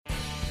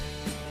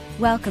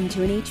Welcome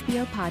to an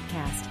HBO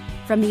podcast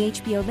from the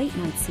HBO Late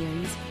Night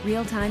series,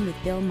 Real Time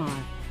with Bill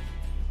Maher.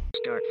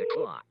 Start the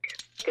clock.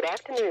 Good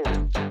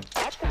afternoon.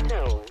 At the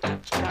tone,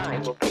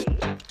 time will be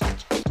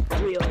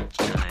Real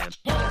time.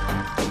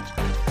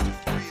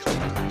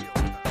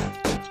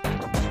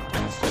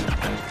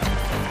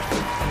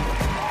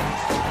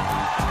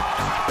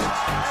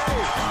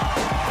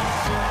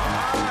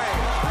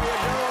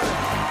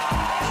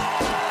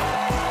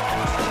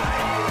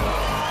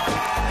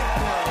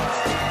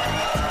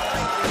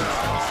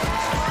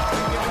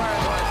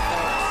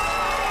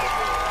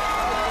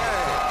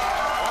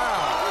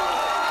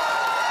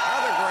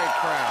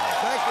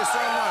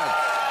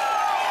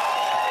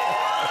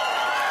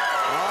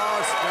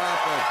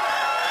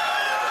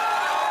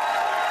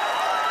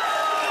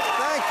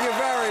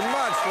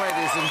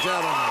 Ladies and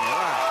gentlemen,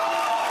 wow.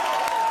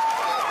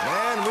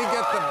 Man, we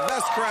get the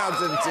best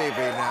crowds in TV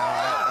now.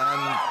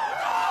 And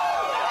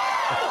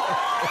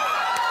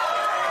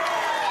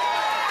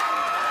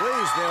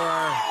please,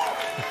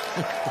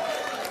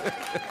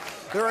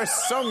 there are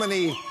so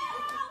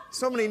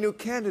many new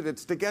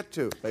candidates to get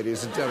to,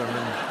 ladies and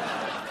gentlemen.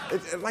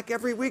 Like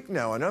every week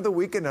now, another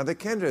week, another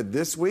candidate.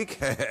 This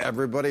week,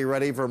 everybody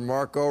ready for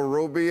Marco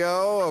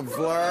Rubio of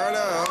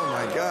Florida?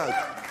 Oh, my God.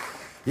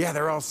 Yeah,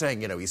 they're all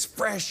saying, he's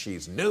fresh,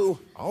 he's new.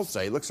 I'll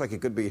say, looks like he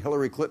could be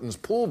Hillary Clinton's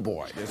pool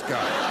boy, this guy.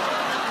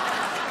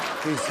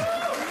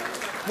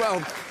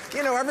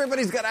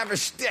 Everybody's got to have a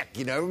shtick,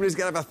 everybody's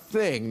got to have a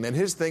thing. Then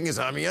his thing is,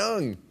 I'm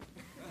young.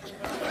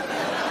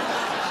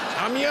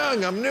 I'm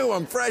young, I'm new,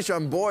 I'm fresh,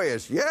 I'm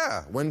boyish.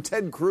 Yeah, when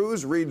Ted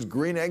Cruz reads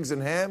Green Eggs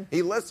and Ham,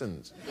 he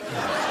listens.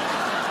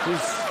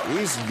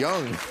 He's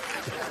young.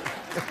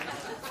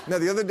 Now,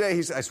 the other day,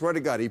 I swear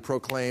to God, he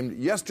proclaimed,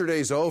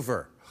 yesterday's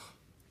over.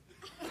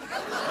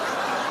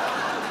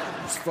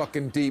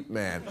 Fucking deep,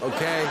 man,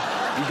 okay?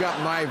 You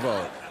got my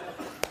vote.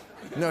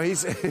 No,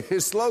 his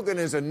slogan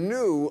is a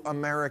new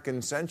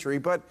American century,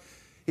 but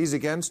he's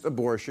against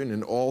abortion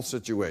in all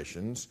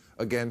situations,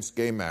 against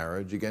gay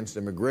marriage, against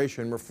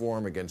immigration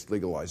reform, against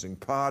legalizing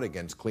pot,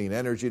 against clean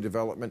energy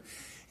development.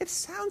 It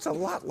sounds a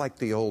lot like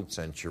the old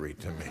century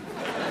to me.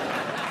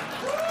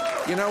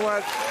 You know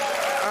what?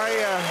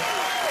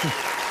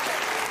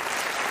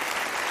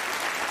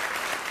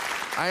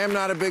 I am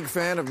not a big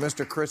fan of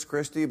Mr. Chris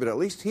Christie, but at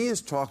least he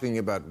is talking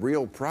about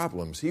real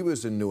problems. He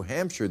was in New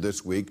Hampshire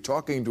this week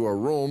talking to a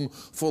room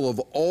full of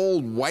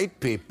old white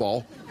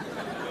people,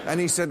 and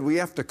he said, we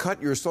have to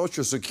cut your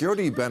Social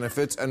Security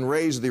benefits and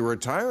raise the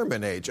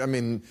retirement age. I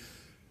mean,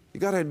 you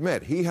got to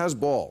admit, he has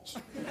balls.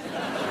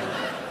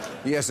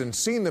 He hasn't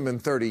seen them in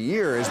 30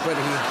 years, but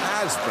he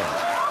has them.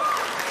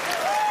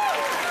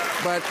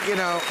 But,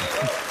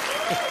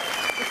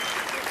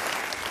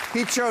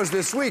 he chose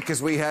this week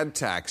because we had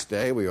tax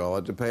day. We all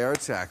had to pay our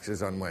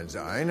taxes on Wednesday.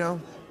 I know.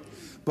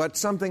 But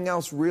something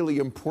else really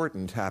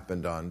important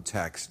happened on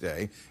tax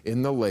day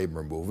in the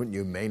labor movement.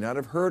 You may not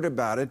have heard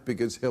about it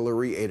because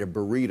Hillary ate a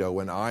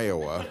burrito in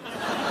Iowa.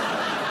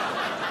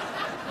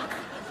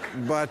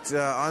 But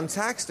on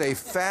tax day,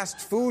 fast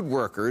food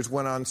workers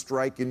went on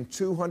strike in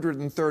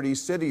 230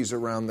 cities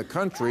around the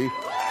country.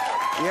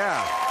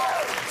 Yeah,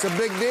 it's a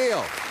big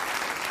deal.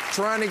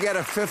 Trying to get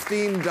a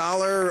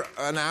 $15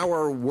 an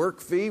hour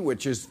work fee,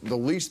 which is the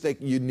least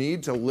you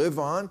need to live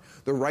on.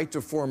 The right to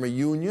form a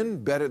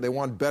union. They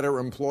want better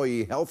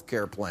employee health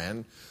care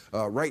plan.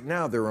 Right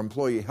now, their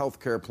employee health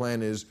care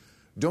plan is,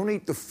 don't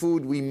eat the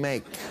food we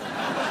make.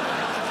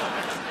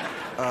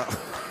 Of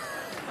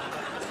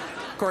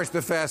course,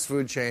 the fast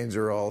food chains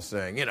are all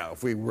saying,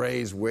 if we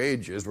raise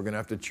wages, we're going to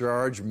have to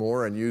charge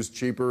more and use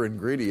cheaper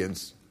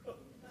ingredients.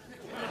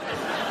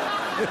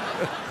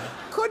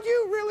 Could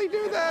you really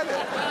do that?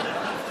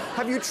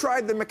 Have you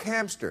tried the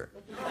McHamster?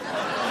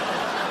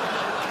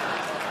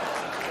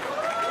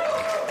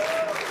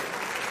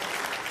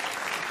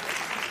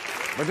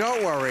 But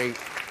don't worry,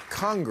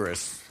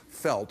 Congress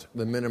felt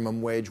the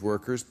minimum wage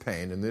workers'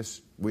 pain, and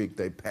this week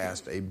they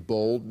passed a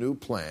bold new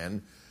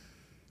plan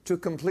to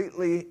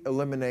completely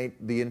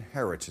eliminate the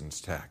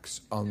inheritance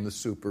tax on the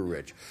super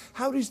rich.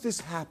 How does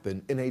this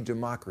happen in a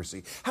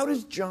democracy? How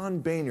does John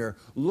Boehner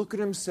look at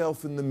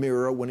himself in the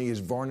mirror when he is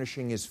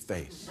varnishing his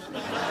face?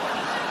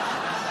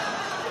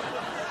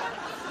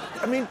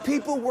 I mean,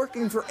 people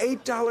working for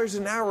 $8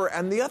 an hour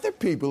and the other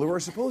people who are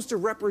supposed to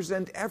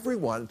represent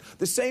everyone,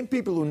 the same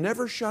people who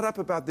never shut up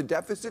about the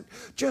deficit,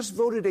 just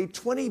voted a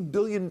 $20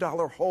 billion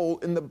hole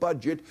in the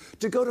budget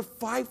to go to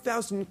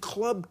 5,000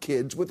 club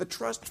kids with a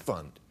trust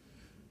fund.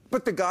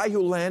 But the guy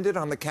who landed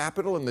on the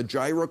Capitol in the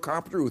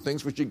gyrocopter who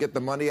thinks we should get the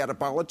money out of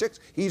politics,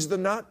 he's the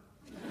nut.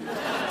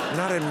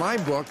 Not in my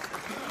book.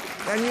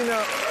 And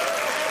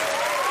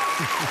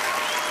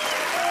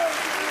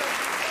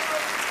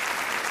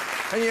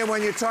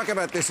when you talk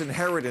about this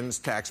inheritance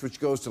tax, which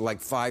goes to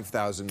like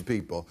 5,000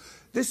 people,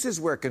 this is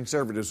where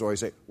conservatives always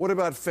say, what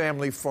about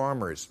family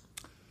farmers?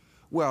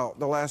 Well,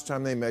 the last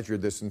time they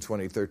measured this in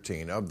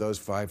 2013, of those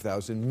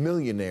 5,000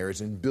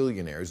 millionaires and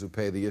billionaires who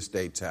pay the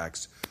estate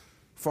tax,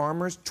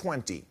 farmers,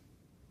 20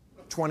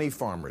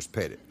 farmers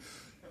paid it.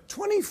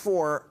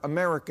 24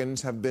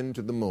 Americans have been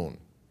to the moon.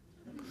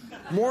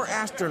 More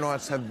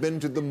astronauts have been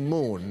to the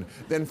moon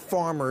than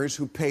farmers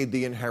who paid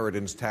the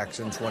inheritance tax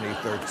in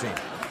 2013.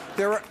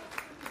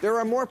 There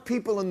are more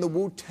people in the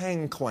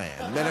Wu-Tang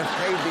Clan than have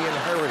paid the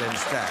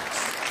inheritance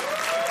tax.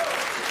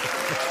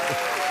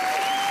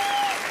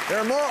 There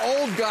are more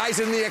old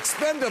guys in the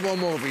Expendable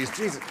movies.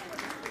 Jesus.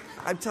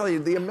 I tell you,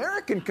 the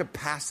American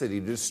capacity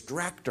to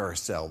distract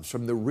ourselves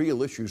from the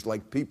real issues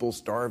like people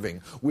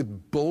starving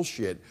with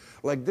bullshit.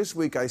 Like this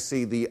week I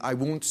see the I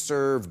won't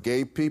serve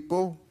gay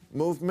people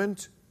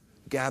movement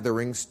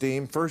gathering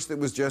steam. First it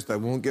was just I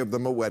won't give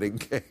them a wedding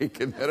cake,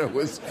 and then it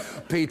was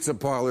pizza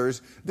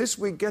parlors. This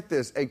week, get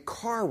this, a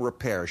car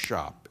repair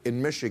shop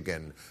in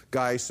Michigan.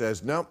 Guy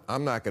says, nope,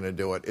 I'm not going to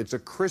do it. It's a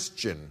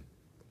Christian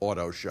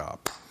auto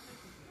shop.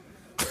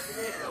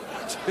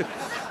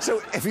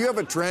 So if you have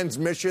a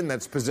transmission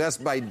that's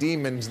possessed by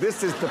demons,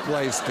 this is the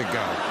place to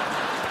go.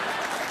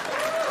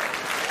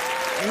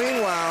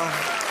 Meanwhile,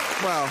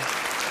 well,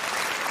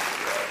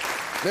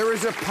 there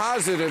is a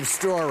positive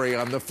story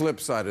on the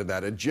flip side of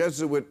that. A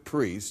Jesuit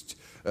priest,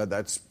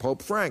 that's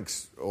Pope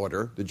Frank's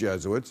order, the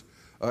Jesuits,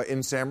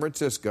 in San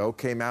Francisco,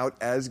 came out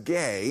as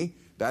gay.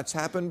 That's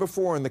happened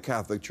before in the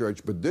Catholic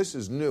Church, but this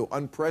is new,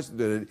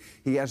 unprecedented.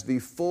 He has the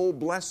full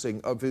blessing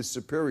of his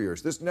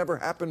superiors. This never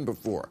happened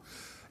before.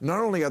 Not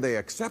only are they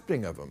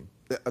accepting of him,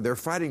 they're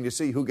fighting to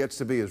see who gets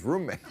to be his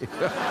roommate.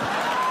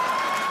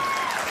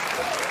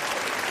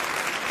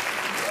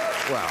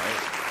 Well,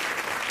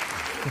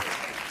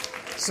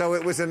 so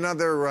it was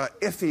another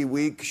iffy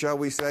week, shall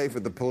we say, for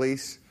the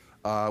police.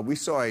 We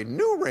saw a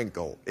new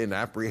wrinkle in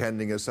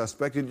apprehending a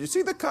suspect. Did you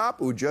see the cop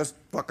who just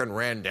fucking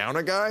ran down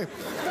a guy?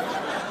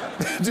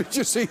 Did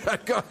you see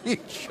that guy? He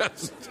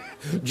just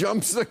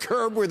jumps the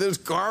curb with his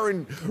car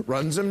and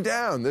runs him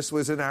down. This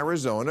was in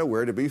Arizona,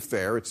 where, to be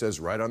fair, it says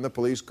right on the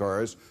police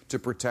cars, to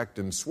protect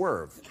and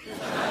swerve.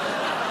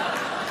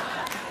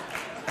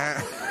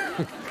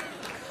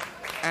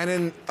 And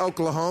in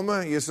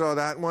Oklahoma, you saw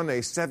that one, a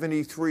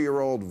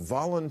 73-year-old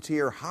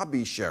volunteer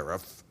hobby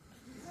sheriff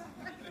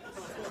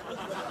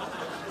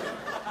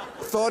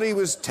thought he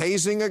was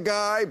tasing a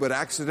guy, but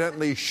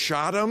accidentally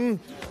shot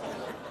him.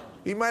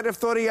 He might have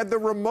thought he had the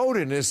remote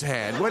in his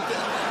hand. What?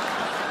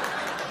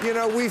 You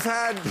know, we've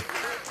had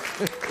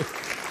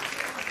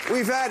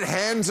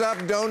hands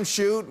up, don't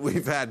shoot.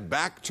 We've had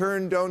back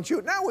turn, don't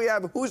shoot. Now we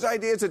have whose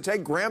idea is to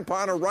take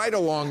Grandpa on a ride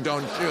along,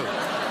 don't shoot.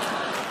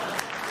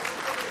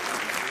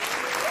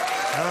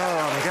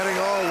 Oh, I'm getting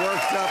all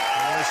worked up.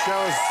 The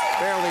show's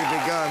barely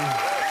begun.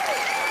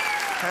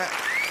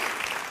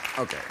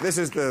 Okay, this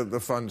is the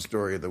fun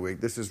story of the week.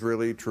 This is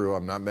really true.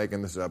 I'm not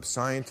making this up.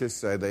 Scientists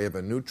say they have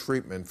a new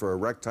treatment for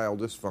erectile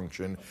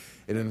dysfunction.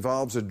 It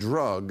involves a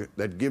drug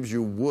that gives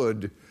you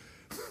wood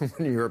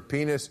when your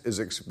penis is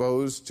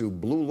exposed to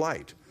blue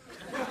light.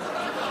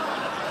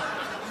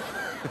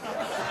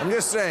 I'm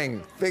just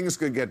saying, things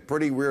could get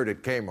pretty weird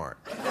at Kmart.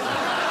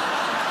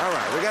 All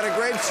right, we got a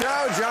great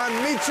show. John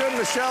Meacham,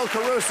 Michelle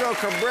Caruso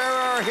Cabrera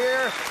are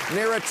here.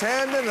 Neera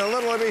Tanden, a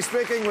little to be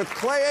speaking with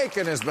Clay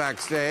Aiken is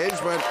backstage,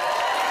 but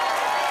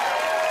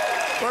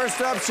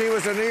first up, she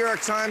was a New York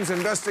Times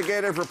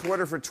investigative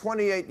reporter for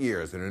 28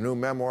 years, and a new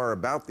memoir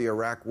about the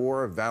Iraq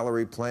War,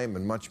 Valerie Plame,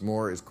 and much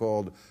more is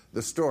called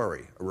The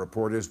Story, A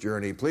Reporter's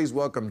Journey. Please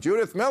welcome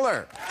Judith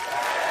Miller.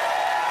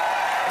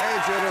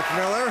 Hey, Judith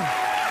Miller.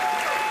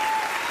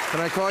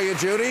 Can I call you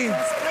Judy?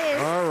 Yes,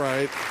 please. All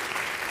right.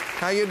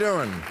 How you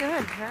doing?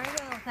 Good, very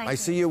well, thank you. I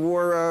see you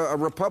wore a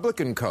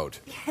Republican coat.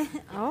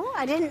 Oh,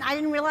 I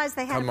didn't realize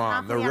they had Come a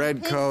on, the monopoly red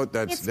pink. coat,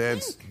 that's...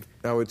 Pink.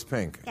 Oh, it's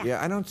pink.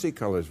 Yeah. I don't see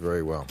colors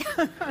very well.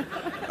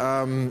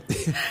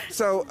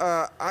 So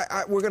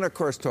we're going to, of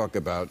course, talk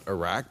about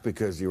Iraq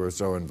because you were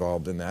so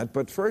involved in that.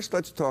 But first,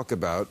 let's talk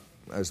about,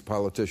 as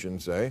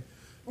politicians say,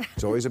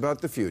 it's always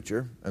about the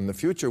future. And the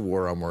future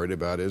war I'm worried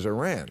about is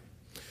Iran.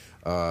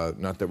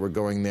 Not that we're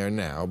going there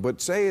now, but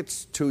say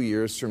it's 2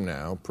 years from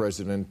now,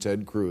 President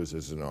Ted Cruz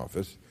is in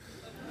office.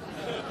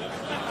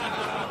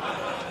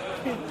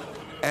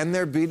 And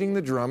they're beating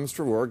the drums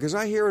for war, because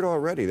I hear it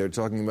already. They're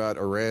talking about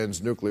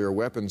Iran's nuclear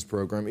weapons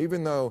program,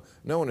 even though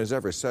no one has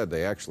ever said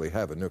they actually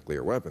have a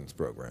nuclear weapons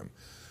program.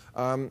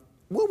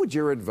 What would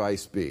your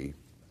advice be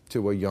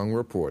to a young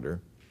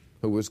reporter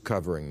who was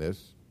covering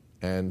this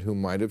and who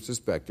might have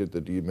suspected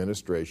that the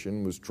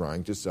administration was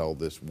trying to sell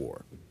this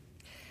war?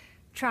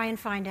 Try and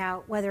find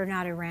out whether or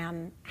not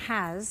Iran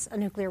has a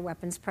nuclear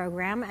weapons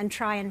program, and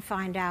try and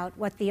find out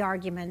what the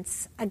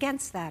arguments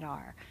against that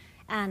are,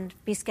 and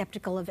be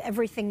skeptical of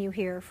everything you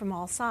hear from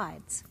all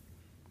sides.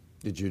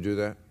 Did you do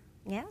that?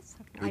 Yes,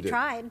 You I did.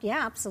 tried.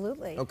 Yeah,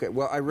 absolutely. Okay,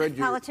 well, I read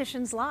your...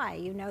 Politicians lie,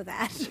 you know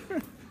that.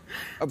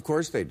 Of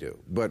course they do,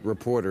 but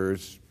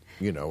reporters,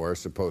 you know, are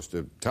supposed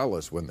to tell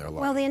us when they're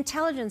lying. Well, the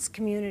intelligence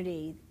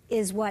community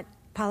is what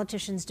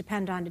politicians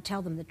depend on to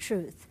tell them the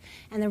truth.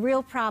 And the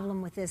real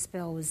problem with this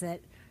bill was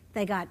that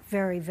they got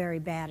very, very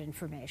bad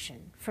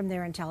information from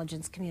their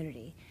intelligence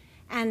community.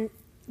 And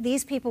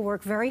these people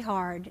work very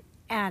hard,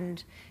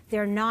 and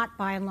they're not,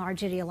 by and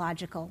large,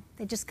 ideological.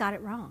 They just got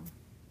it wrong.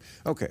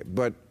 Okay,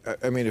 but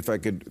I mean, if I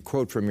could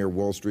quote from your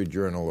Wall Street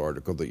Journal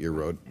article that you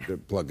wrote,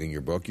 plugging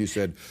your book, you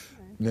said,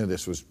 no,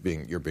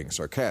 you're being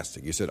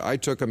sarcastic. You said, I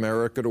took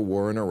America to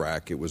war in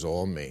Iraq. It was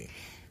all me.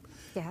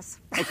 Yes.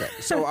 Okay,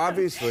 so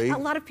obviously... A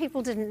lot of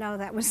people didn't know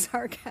that was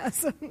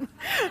sarcasm.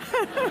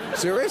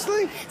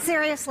 Seriously?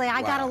 Seriously,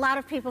 I got a Wow. lot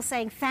of people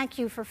saying thank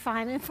you for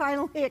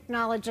finally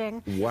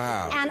acknowledging.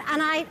 Wow. And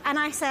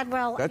I said,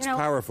 well, That's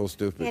powerful,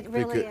 stupid. It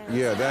really is.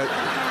 Yeah,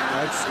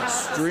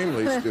 that's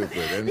extremely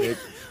stupid. And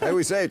I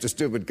always say it's a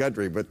stupid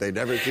country, but they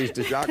never cease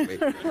to shock me.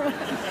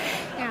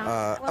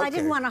 Well, I okay.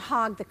 didn't want to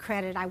hog the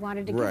credit. I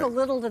wanted to give Right. a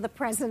little to the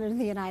President of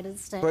the United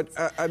States.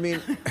 But, I mean...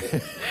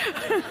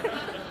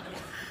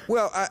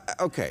 Well,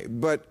 okay,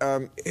 but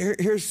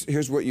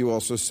here's what you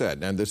also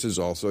said, and this is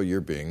also you're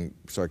being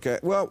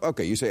sarcastic. Well,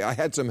 okay, you say, I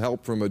had some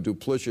help from a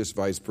duplicitous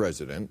vice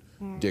president,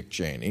 Dick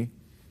Cheney.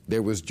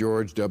 There was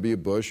George W.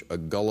 Bush, a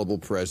gullible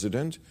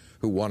president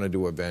who wanted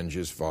to avenge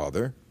his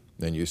father.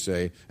 Then you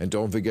say, and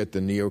don't forget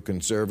the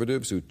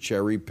neoconservatives who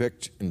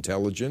cherry-picked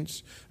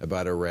intelligence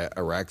about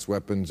Iraq's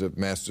weapons of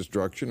mass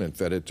destruction and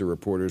fed it to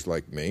reporters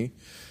like me.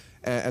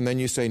 And then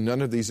you say none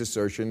of these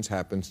assertions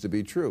happens to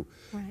be true.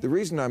 Right. The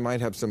reason I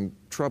might have some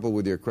trouble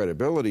with your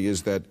credibility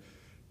is that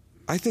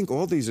I think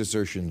all these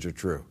assertions are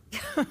true.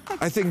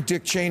 I think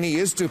Dick Cheney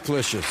is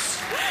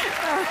duplicitous.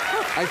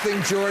 I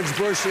think George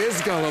Bush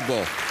is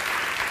gullible.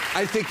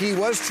 I think he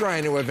was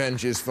trying to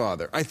avenge his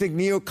father. I think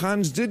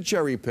neocons did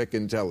cherry-pick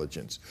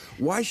intelligence.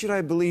 Why should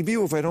I believe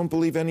you if I don't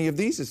believe any of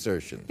these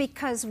assertions?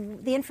 Because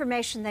the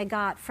information they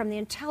got from the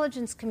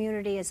intelligence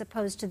community as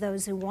opposed to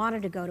those who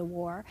wanted to go to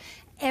war,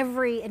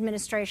 every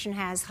administration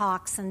has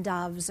hawks and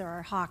doves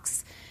or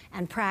hawks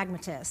and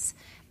pragmatists.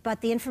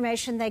 But the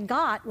information they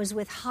got was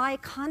with high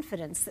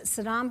confidence that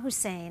Saddam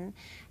Hussein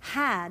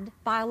had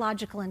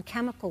biological and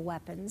chemical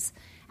weapons,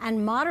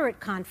 and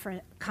moderate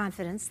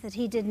confidence that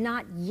he did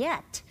not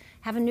yet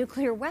have a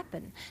nuclear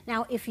weapon.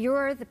 Now, if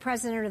you're the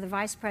president or the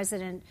vice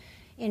president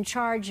in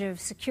charge of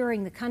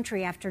securing the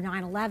country after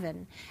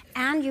 9/11,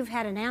 and you've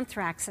had an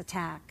anthrax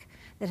attack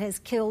that has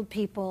killed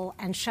people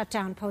and shut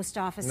down post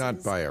offices.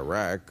 Not by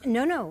Iraq.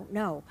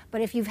 No.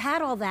 But if you've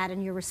had all that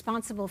and you're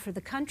responsible for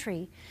the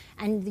country,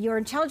 and your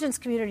intelligence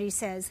community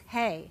says,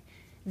 hey,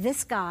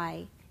 this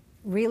guy,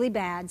 really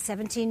bad,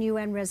 17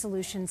 UN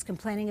resolutions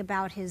complaining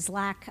about his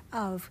lack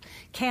of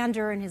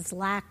candor and his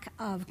lack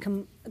of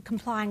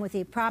complying with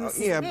the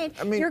promises he made,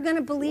 I mean, you're going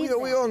to believe that.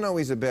 We all know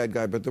he's a bad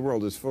guy, but the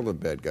world is full of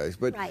bad guys.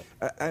 But, right.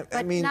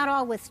 I mean, not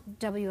all with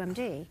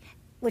WMD.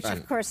 Which,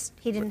 of course,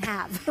 he didn't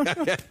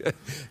have.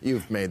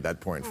 You've made that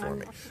point for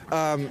me.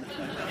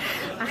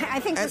 I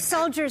think the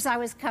soldiers I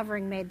was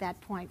covering made that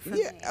point for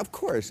me. Yeah, of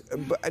course.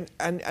 But,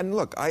 and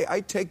look,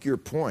 I take your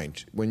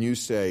point when you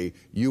say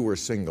you were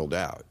singled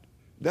out.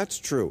 That's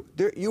true.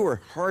 You were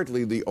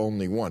hardly the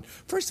only one.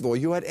 First of all,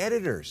 you had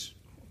editors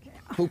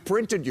who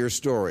printed your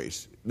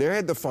stories. They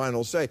had the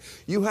final say.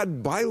 You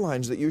had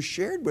bylines that you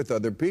shared with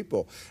other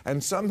people.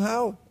 And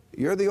somehow,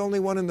 you're the only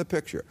one in the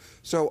picture.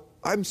 So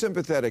I'm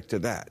sympathetic to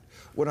that.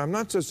 What I'm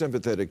not so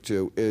sympathetic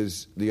to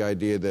is the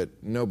idea that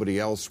nobody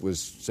else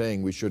was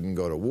saying we shouldn't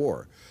go to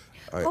war.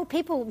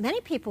 Many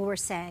people were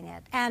saying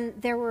it. And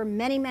there were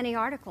many, many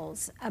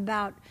articles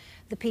about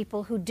the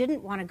people who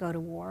didn't want to go to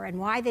war and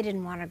why they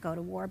didn't want to go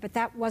to war. But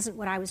that wasn't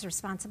what I was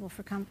responsible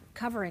for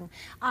covering.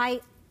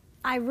 I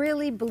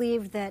really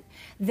believe that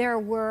there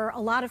were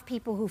a lot of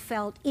people who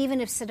felt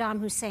even if Saddam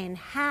Hussein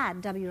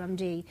had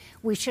WMD,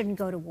 we shouldn't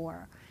go to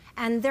war.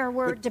 And there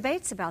were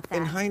debates about that.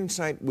 In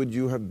hindsight, would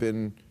you have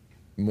been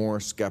more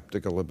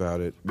skeptical about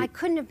it? I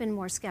couldn't have been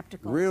more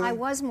skeptical. Really? I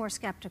was more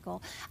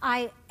skeptical.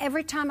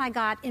 Every time I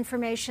got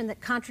information that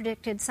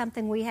contradicted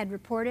something we had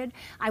reported,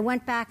 I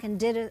went back and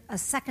did a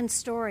second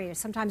story, or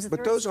sometimes a third.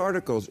 But those story.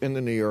 articles in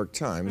the New York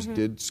Times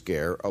did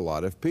scare a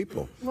lot of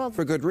people. Well,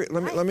 for good reason.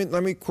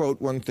 Let me quote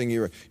one thing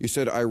you wrote. You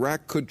said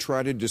Iraq could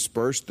try to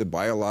disperse the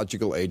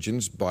biological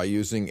agents by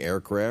using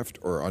aircraft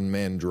or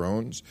unmanned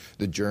drones.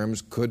 The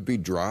germs could be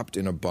dropped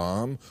in a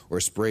bomb or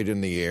sprayed in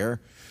the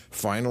air.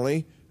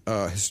 Finally,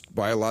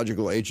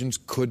 biological agents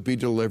could be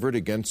delivered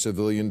against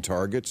civilian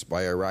targets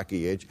by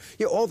Iraqi agents.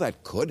 Yeah, all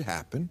that could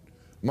happen.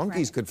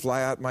 Monkeys could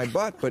fly out my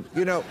butt, but,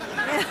 you know...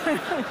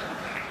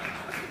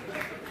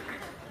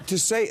 to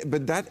say,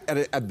 but that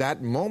at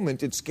that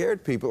moment, it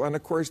scared people. And,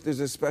 of course, there's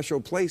a special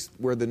place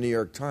where the New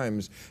York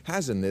Times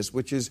has in this,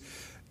 which is,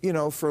 you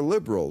know, for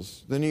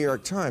liberals, the New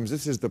York Times,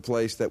 this is the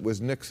place that was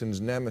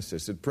Nixon's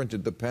nemesis. It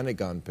printed the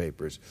Pentagon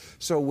Papers.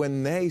 So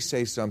when they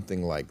say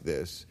something like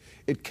this,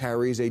 it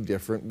carries a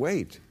different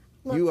weight.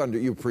 Look,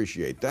 you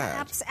appreciate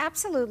that.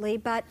 Absolutely.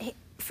 But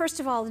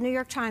first of all, the New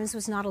York Times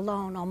was not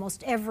alone.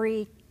 Almost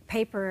every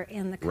paper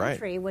in the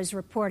country was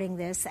reporting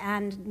this,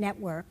 and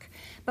network.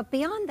 But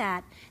beyond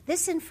that,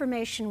 this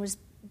information was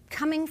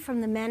coming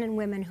from the men and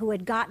women who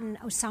had gotten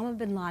Osama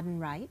bin Laden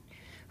right,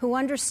 who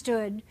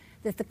understood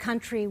that the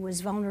country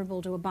was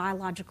vulnerable to a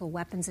biological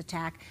weapons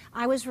attack,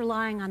 I was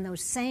relying on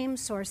those same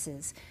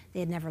sources. They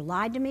had never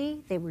lied to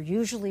me. They were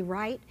usually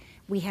right.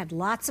 We had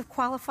lots of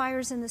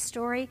qualifiers in the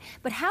story.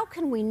 But how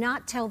can we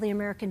not tell the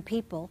American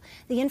people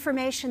the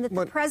information that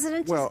the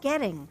president is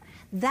getting?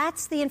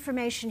 That's the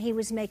information he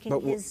was making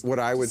his what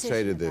I would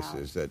say to decision this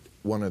about. is that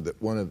one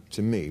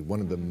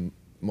of the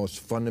most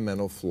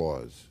fundamental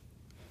flaws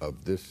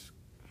of this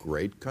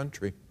great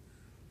country,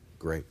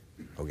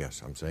 oh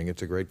yes, I'm saying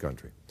it's a great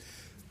country,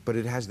 but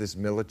it has this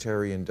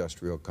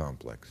military-industrial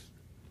complex.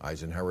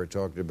 Eisenhower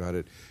talked about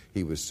it.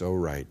 He was so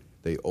right.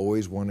 They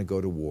always want to go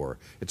to war.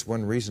 It's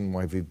one reason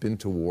why we've been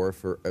to war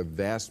for a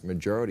vast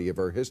majority of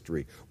our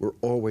history. We're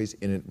always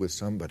in it with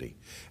somebody.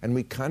 And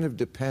we kind of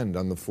depend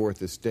on the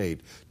Fourth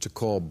Estate to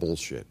call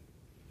bullshit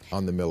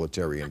on the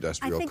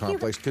military-industrial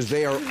complex, because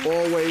they are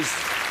always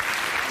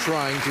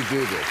trying to do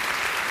this.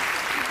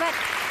 But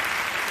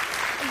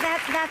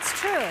that's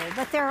true.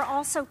 But there are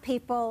also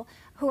people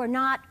who are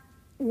not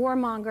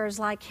warmongers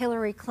like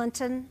Hillary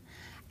Clinton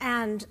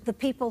and the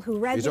people who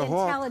read the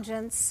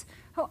intelligence.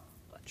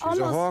 She's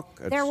a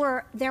hawk.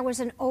 There was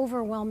an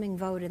overwhelming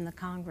vote in the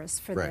Congress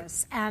for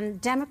this.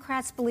 And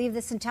Democrats believe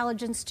this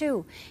intelligence,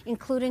 too,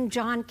 including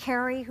John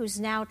Kerry, who's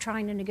now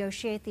trying to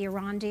negotiate the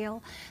Iran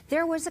deal.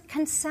 There was a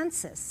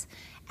consensus.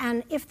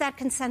 And if that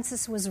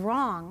consensus was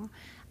wrong,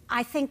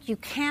 I think you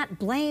can't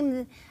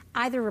blame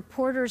either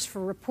reporters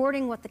for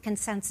reporting what the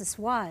consensus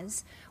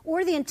was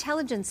or the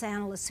intelligence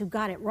analysts who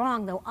got it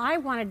wrong, though I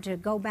wanted to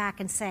go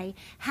back and say,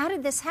 how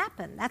did this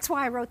happen? That's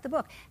why I wrote the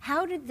book.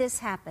 How did this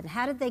happen?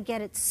 How did they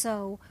get it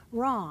so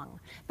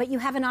wrong? But you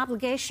have an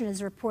obligation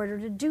as a reporter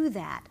to do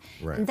that.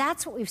 Right. And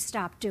that's what we've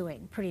stopped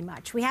doing, pretty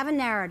much. We have a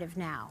narrative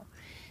now.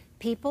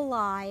 People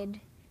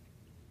lied.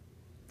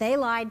 They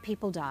lied,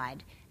 people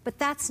died. But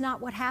that's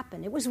not what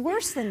happened. It was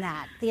worse than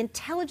that. The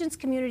intelligence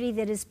community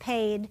that is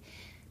paid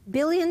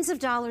billions of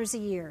dollars a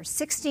year,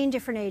 16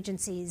 different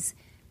agencies,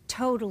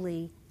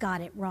 totally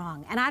got it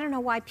wrong. And I don't know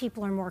why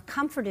people are more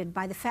comforted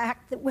by the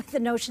fact that with the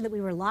notion that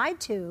we were lied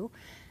to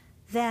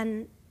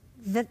than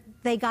that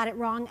they got it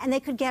wrong and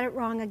they could get it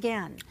wrong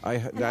again.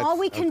 And all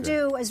we can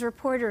do as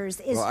reporters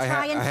is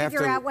try and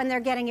figure out when they're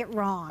getting it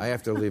wrong. I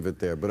have to leave it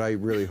there, but I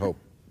really hope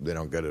they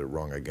don't get it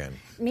wrong again.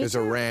 Because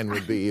Iran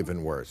would be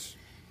even worse.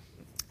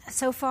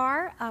 So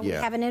far, we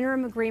have an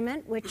interim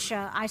agreement, which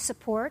I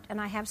support and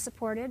I have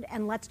supported,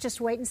 and let's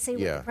just wait and see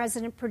what the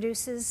president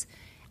produces.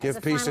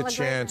 Give peace a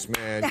chance,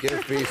 man.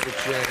 Give peace a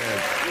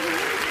chance.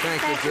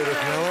 Thank you,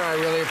 Judith Miller. I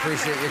really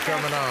appreciate you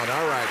coming on.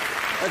 All right,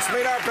 let's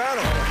meet our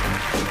panel.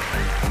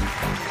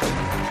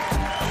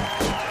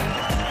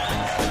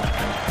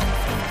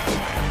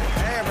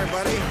 Hey,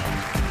 everybody.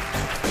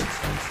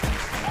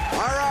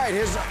 All right,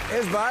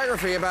 his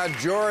biography about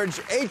George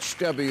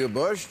H.W.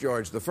 Bush,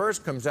 George I,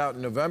 comes out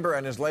in November,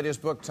 and his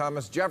latest book,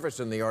 Thomas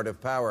Jefferson, The Art of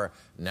Power,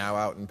 now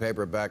out in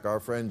paperback. Our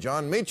friend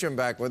John Meacham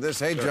back with us.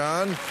 Hey,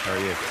 John. How are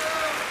you?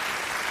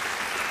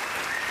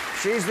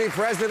 She's the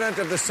president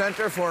of the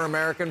Center for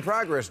American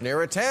Progress.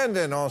 Neera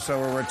Tanden,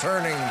 also a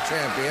returning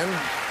champion.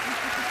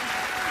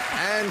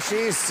 And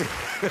she's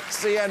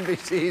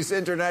CNBC's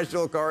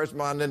international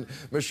correspondent.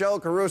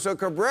 Michelle Caruso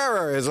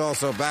Cabrera is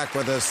also back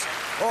with us.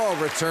 All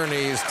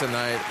returnees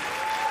tonight.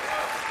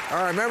 All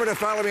right, remember to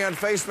follow me on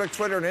Facebook,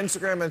 Twitter, and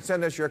Instagram, and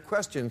send us your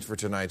questions for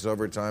tonight's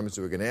Overtime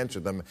so we can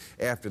answer them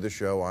after the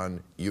show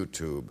on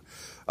YouTube.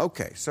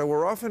 Okay, so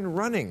we're off and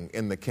running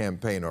in the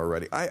campaign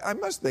already. I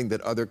must think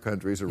that other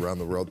countries around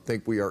the world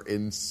think we are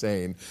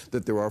insane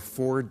that there are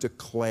 4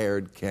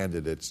 declared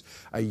candidates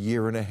a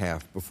year and a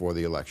half before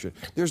the election.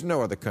 There's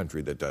no other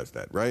country that does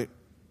that, right?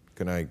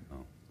 Can I?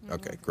 No.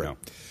 Okay, great. No.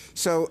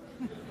 So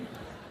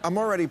I'm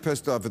already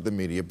pissed off at the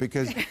media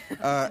because,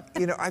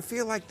 I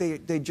feel like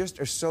they just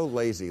are so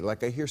lazy.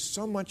 Like, I hear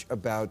so much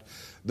about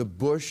the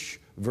Bush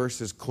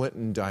versus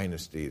Clinton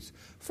dynasties.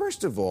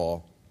 First of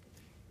all,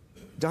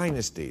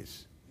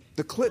 dynasties.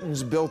 The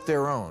Clintons built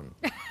their own,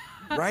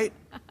 right?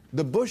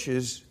 The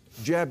Bushes,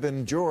 Jeb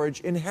and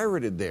George,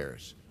 inherited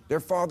theirs. Their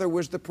father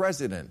was the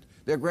president.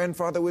 Their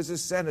grandfather was a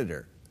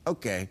senator.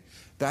 Okay,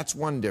 that's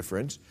one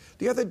difference.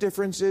 The other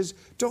difference is,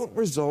 don't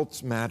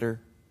results matter?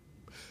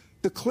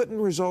 The Clinton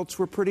results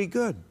were pretty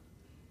good.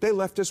 They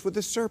left us with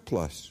a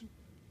surplus.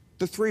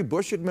 The 3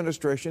 Bush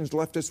administrations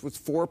left us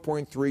with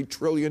 $4.3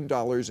 trillion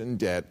in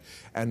debt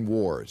and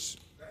wars.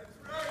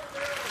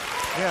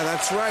 Yeah,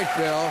 that's right,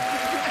 Bill.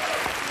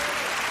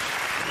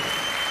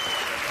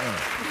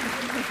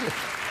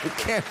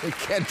 We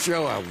can't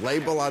show a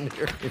label on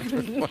here.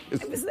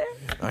 It was there.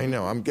 I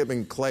know. I'm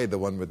giving Clay the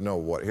one with no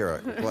water.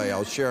 Here, Clay,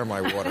 I'll share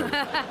my water.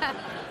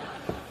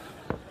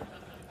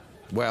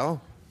 Well,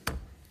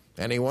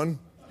 anyone?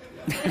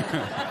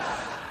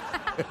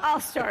 I'll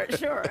start,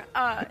 sure.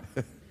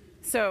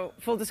 So,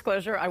 full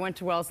disclosure, I went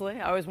to Wellesley.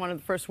 I was one of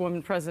the first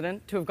women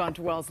president to have gone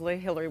to Wellesley.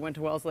 Hillary went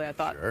to Wellesley. I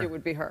thought it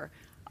would be her.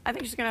 I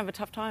think she's going to have a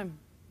tough time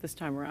this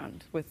time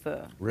around with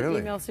the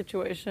email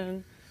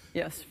situation.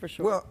 Yes, for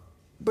sure. Well,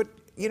 but,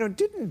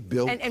 didn't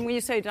Bill... And when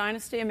you say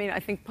dynasty, I mean, I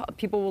think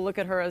people will look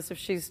at her as if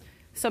she's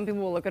some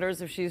people will look at her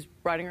as if she's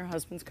riding her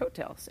husband's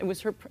coattails. It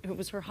was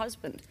her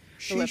husband who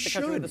She left the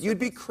country with should. a You'd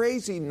be surplus.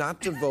 crazy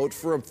not to vote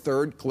for a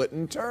third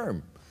Clinton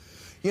term.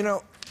 You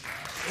know,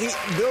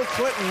 Bill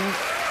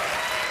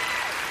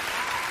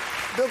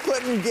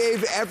Clinton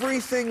gave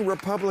everything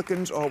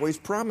Republicans always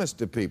promised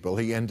to people.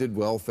 He ended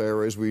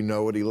welfare as we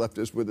know it. He left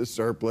us with a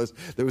surplus.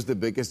 There was the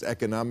biggest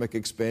economic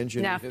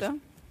expansion. NAFTA.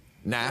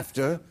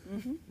 NAFTA.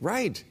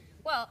 Right.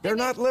 Well, They're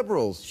not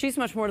liberals. She's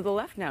much more to the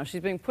left now.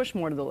 She's being pushed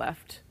more to the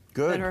left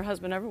Good. than her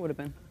husband ever would have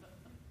been.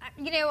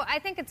 You know, I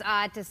think it's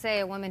odd to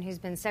say a woman who's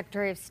been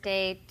Secretary of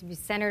State, to be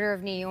Senator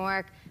of New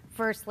York,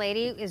 First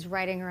Lady, is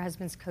riding her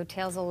husband's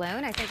coattails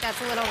alone. I think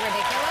that's a little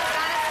ridiculous,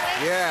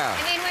 honestly. Yeah.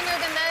 I mean, when you're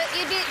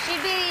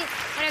she'd be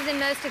one of the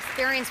most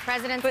experienced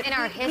presidents in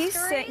our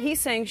history. He's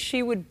saying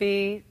she would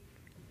be,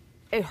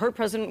 her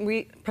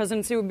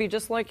presidency would be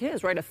just like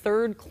his, right? A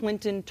third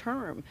Clinton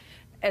term.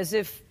 As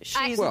if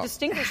she's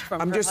distinguished from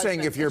I'm her just saying,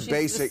 husband, if you're and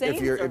she's the same as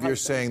her if you're husband.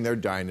 saying they're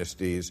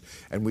dynasties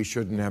and we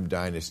shouldn't have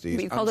dynasties,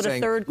 But you I'm called it a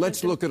saying third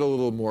let's Clinton? look at it a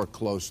little more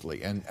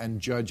closely and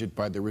judge it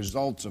by the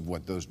results of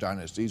what those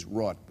dynasties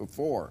wrought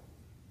before.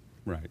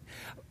 Right.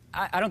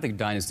 I don't think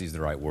dynasty is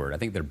the right word. I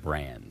think they're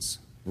brands.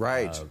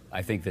 Right.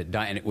 I think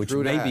that which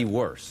True may that. be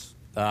worse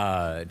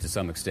to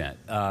some extent,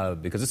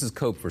 because this is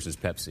Coke versus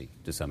Pepsi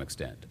to some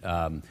extent.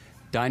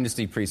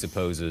 Dynasty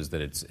presupposes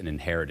that it's an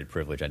inherited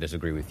privilege. I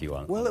disagree with you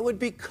on. Well, it would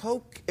be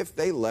Coke if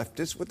they left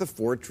us with a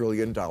 $4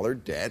 trillion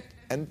debt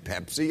and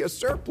Pepsi a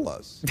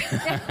surplus.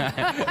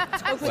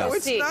 So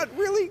it's not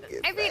really.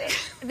 I mean,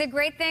 the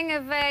great thing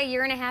of a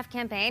year-and-a-half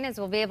campaign is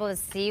we'll be able to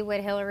see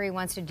what Hillary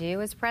wants to do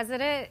as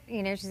president.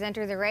 You know, she's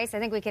entered the race. I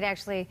think we could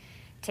actually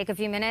take a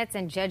few minutes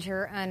and judge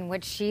her on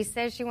what she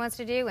says she wants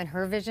to do and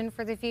her vision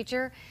for the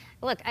future.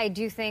 Look, I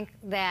do think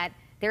that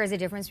there is a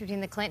difference between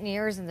the Clinton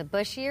years and the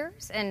Bush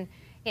years, and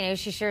you know,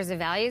 she shares the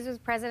values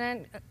with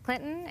President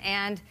Clinton,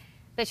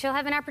 but she'll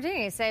have an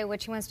opportunity to say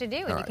what she wants to do,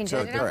 and you can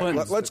judge it all on.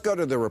 right, let's go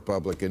to the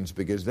Republicans,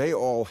 because they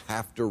all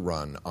have to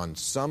run on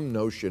some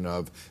notion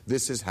of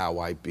this is how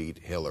I beat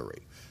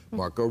Hillary.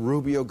 Marco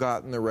Rubio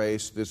got in the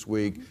race this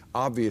week.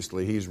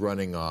 Obviously, he's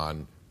running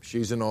on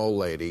she's an old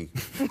lady.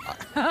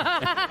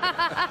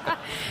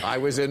 I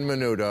was in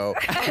Menudo.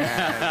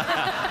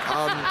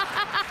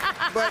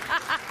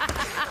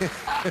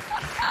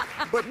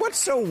 But what's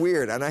so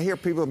weird, and I hear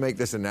people make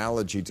this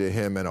analogy to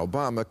him and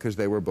Obama because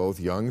they were both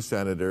young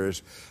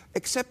senators,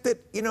 except that,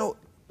 you know,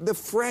 the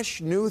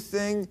fresh new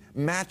thing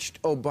matched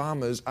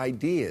Obama's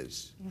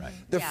ideas. Right.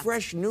 The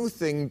fresh new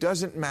thing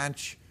doesn't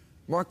match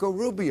Marco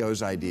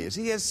Rubio's ideas.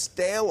 He has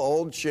stale,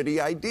 old, shitty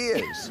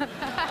ideas. Well,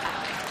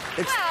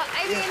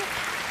 I mean,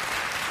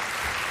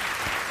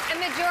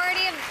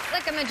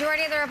 a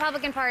majority of the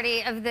Republican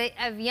Party,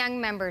 of young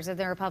members of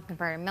the Republican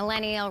Party,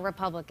 millennial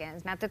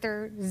Republicans, not that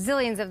there are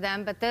zillions of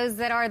them, but those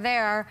that are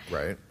there,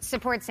 right,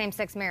 support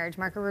same-sex marriage.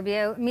 Marco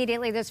Rubio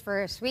immediately this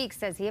first week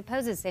says he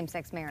opposes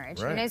same-sex marriage.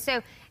 Right. You know,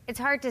 so it's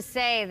hard to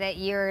say that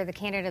you're the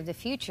candidate of the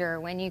future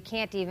when you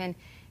can't even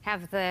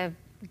have the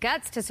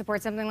guts to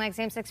support something like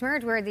same-sex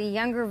marriage, where the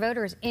younger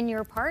voters in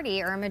your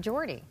party are a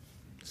majority.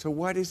 So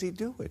why does he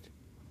do it?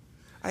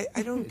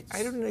 I don't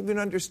even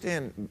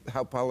understand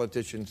how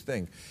politicians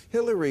think.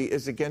 Hillary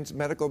is against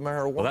medical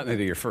marijuana. Well, that may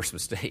be your first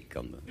mistake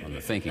on the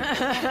thinking.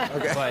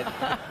 Okay.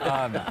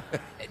 But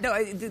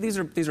no, these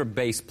are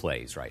base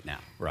plays right now,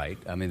 right?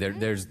 I mean,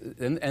 there's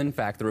in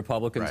fact the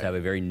Republicans have a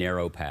very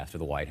narrow path to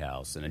the White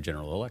House in a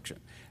general election,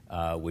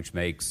 which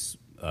makes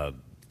the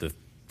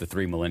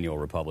three millennial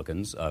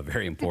Republicans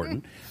very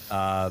important,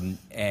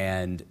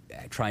 and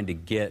trying to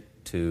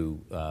get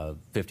to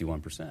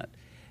 51%.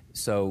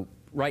 So.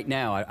 Right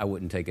now, I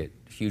wouldn't take it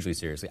hugely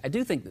seriously. I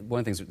do think that one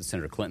of the things that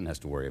Senator Clinton has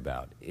to worry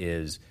about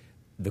is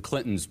the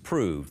Clintons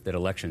proved that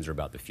elections are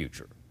about the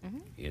future. Mm-hmm.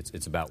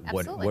 It's about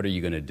what are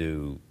you going to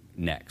do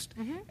next.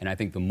 Mm-hmm. And I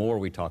think the more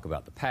we talk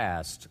about the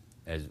past,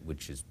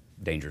 which is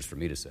dangerous for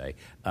me to say,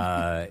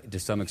 to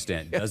some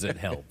extent doesn't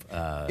help.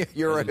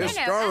 You're a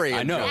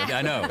historian.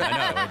 I know.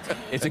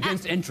 It's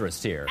against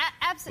interest here.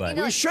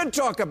 Absolutely. We should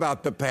talk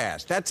about the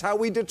past. That's how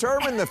we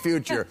determine the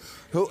future.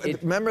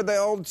 Remember the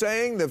old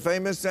saying, the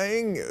famous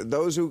saying,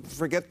 those who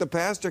forget the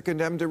past are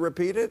condemned to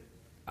repeat it?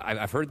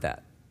 I've heard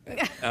that.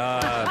 Yeah.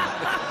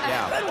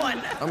 Good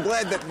one. I'm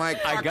glad that my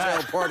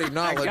cocktail party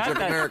knowledge of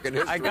American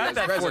history is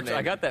resonating.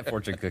 I got that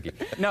fortune cookie.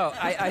 No,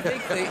 I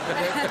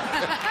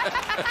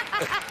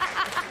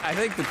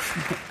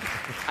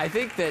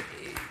think that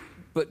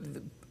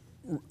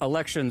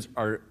elections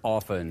are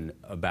often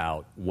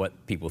about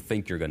what people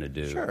think you're going to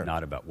do,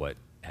 not about what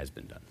has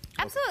been done.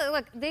 Absolutely.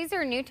 Look, these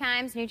are new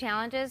times, new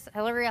challenges.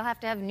 Hillary will have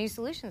to have new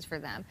solutions for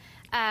them.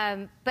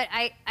 But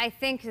I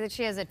think that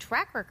she has a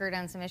track record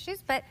on some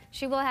issues, but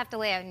she will have to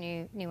lay out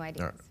new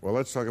ideas. Right. Well,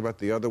 let's talk about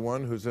the other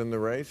one who's in the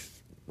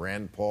race,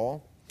 Rand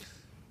Paul.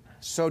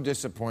 So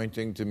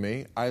disappointing to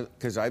me,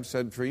 because I've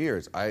said for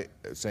years,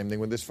 same thing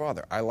with his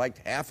father. I liked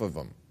half of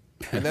him.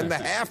 And then the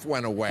half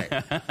went away.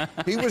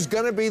 He was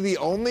going to be the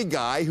only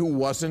guy who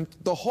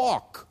wasn't the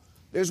hawk.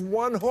 There's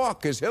one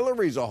hawk, because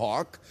Hillary's a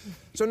hawk.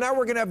 So now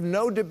we're going to have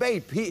no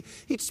debate.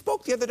 He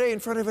spoke the other day in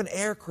front of an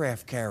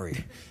aircraft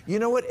carrier. You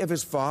know what? If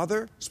his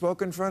father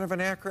spoke in front of an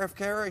aircraft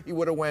carrier, he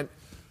would have went,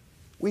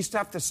 we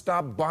have to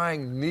stop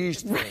buying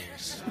these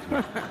things.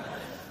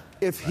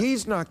 If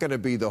he's not going to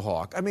be the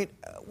hawk, I mean,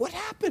 what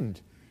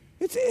happened?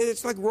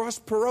 It's like Ross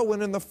Perot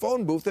went in the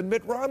phone booth and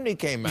Mitt Romney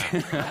came out.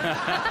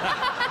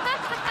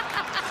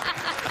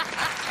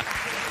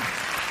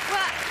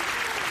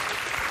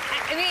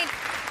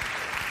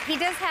 He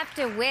does have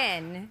to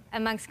win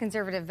amongst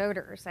conservative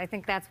voters. I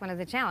think that's one of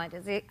the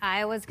challenges.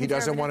 Iowa's conservative. He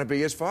doesn't want to be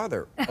his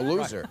father, a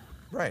loser.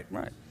 Right.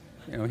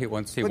 You know,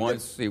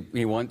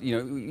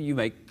 you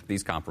make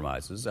these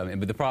compromises. I mean,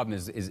 but the problem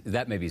is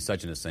that may be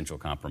such an essential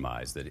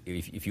compromise that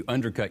if you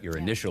undercut your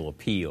initial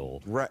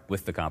appeal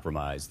with the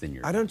compromise, then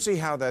you're... I don't see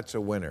how that's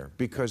a winner,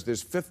 because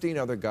there's 15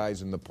 other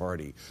guys in the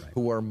party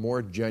who are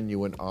more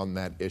genuine on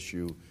that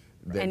issue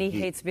than he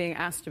hates being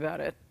asked about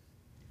it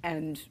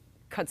and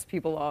cuts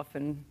people off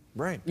and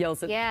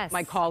yells at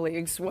my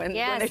colleagues when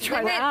they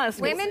try to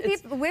ask.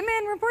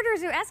 Women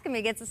reporters who ask him,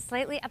 he gets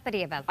slightly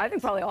uppity about that. I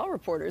think probably all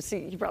reporters,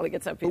 he probably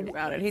gets uppity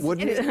about it.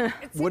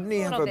 Wouldn't he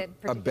have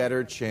a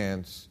better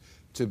chance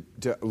to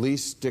at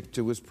least stick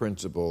to his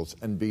principles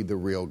and be the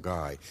real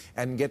guy?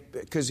 And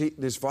because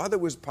his father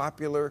was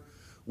popular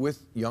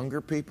with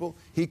younger people.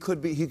 He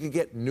could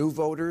get new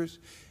voters.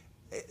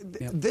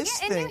 In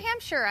New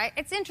Hampshire,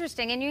 it's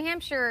interesting. In New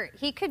Hampshire,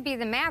 he could be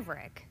the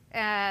maverick.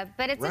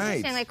 But it's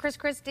interesting, like Chris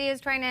Christie is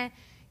trying to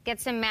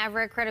get some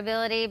maverick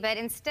credibility, but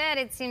instead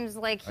it seems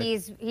like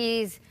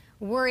he's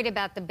worried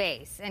about the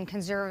base and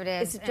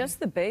conservatives. Is it just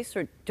the base,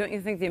 or don't you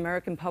think the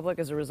American public,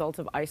 as a result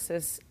of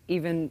ISIS,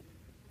 even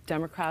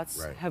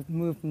Democrats have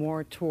moved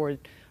more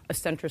toward a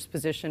centrist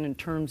position in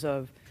terms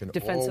of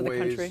defense of the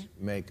country? Can always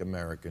make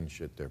Americans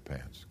shit their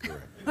pants,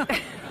 correct.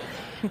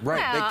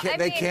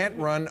 They can't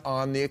run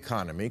on the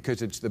economy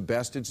because it's the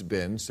best it's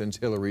been since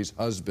Hillary's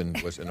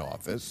husband was in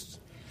office.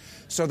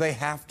 So they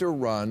have to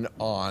run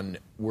on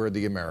we're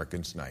the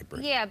American sniper.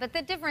 Yeah, but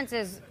the difference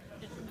is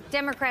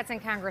Democrats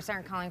in Congress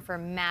aren't calling for a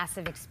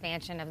massive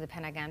expansion of the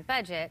Pentagon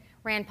budget.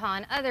 Rand Paul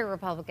and other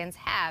Republicans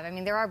have. I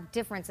mean, there are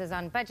differences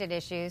on budget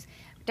issues.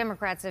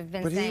 Democrats have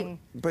been saying...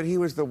 But he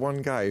was the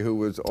one guy who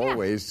was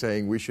always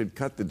saying we should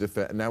cut the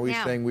defense. Now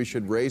he's saying we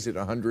should raise it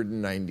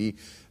 $190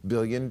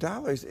 billion.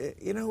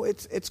 You know,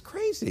 it's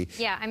crazy.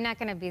 Yeah, I'm not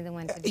going to be the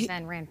one to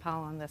defend Rand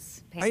Paul on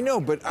this panel. I know,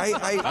 but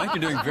I think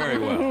you're doing very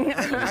well.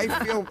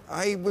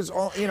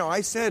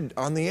 I said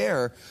on the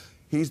air,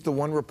 he's the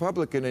one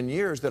Republican in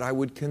years that I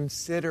would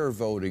consider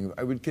voting.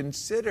 I would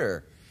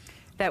consider...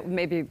 That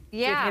maybe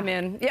get him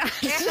in. Yeah.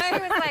 He was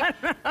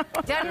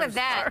like, done with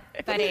that,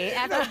 buddy.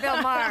 After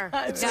Bill Maher,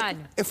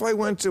 done. If I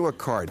went to a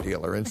car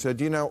dealer and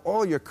said, you know,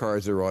 all your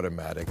cars are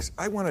automatics,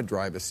 I want to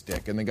drive a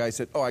stick. And the guy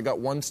said, oh, I got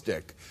one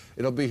stick.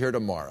 It'll be here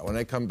tomorrow. And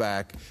I come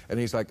back, and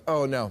he's like,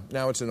 oh, no,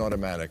 now it's an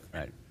automatic.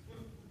 Right.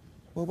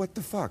 Well, what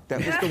the fuck?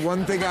 That was the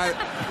one thing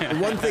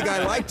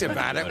I liked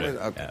about it.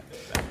 Okay.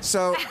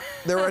 So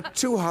there are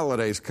 2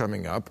 holidays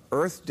coming up.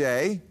 Earth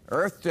Day,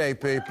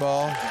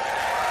 people.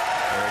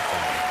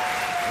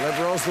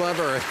 Liberals love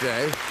Earth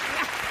Day.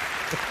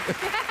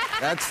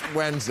 That's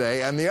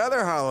Wednesday. And the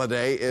other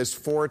holiday is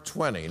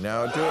 420.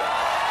 Now,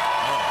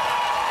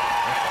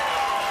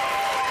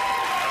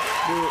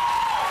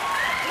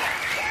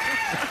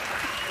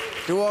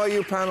 do all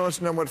you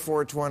panelists know what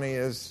 420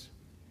 is?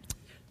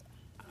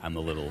 I'm a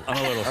little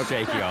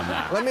shaky on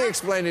that. Let me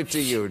explain it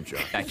to you, Joe.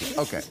 Thank you.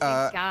 Okay.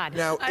 God.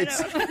 Now,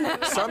 it's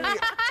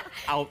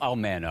I'll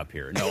man up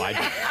here. No, I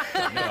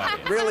don't. No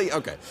idea. Really?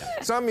 Okay.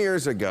 Some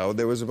years ago,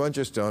 there was a bunch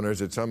of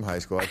stoners at some high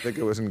school, I think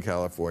it was in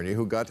California,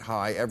 who got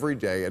high every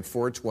day at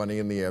 4:20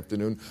 in the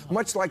afternoon,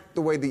 much like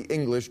the way the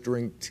English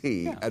drink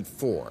tea at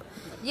 4.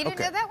 You didn't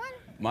know that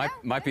one?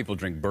 My people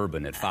drink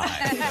bourbon at 5.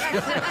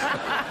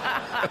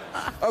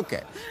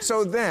 Okay.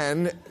 So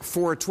then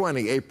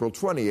 420, April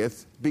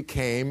 20th,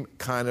 became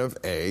kind of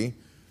a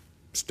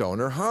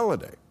stoner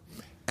holiday.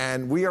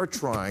 And we are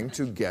trying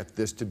to get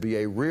this to be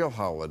a real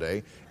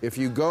holiday. If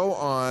you go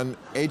on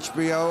our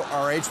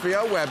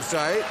HBO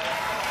website,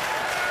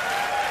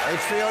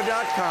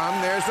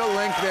 HBO.com, there's a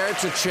link there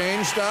to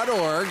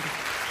change.org,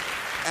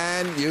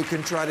 and you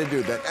can try to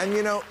do that. And,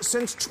 you know,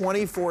 since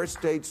 24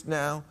 states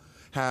now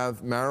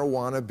have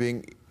marijuana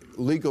being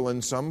legal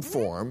in some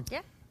form,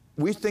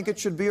 we think it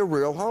should be a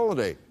real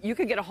holiday. You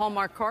could get a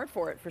Hallmark card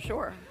for it, for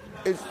sure.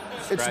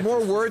 It's more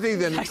worthy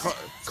than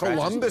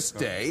Columbus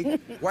Day.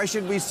 Why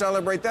should we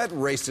celebrate that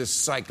racist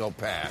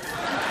psychopath?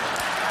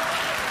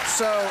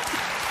 So,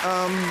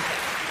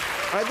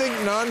 I think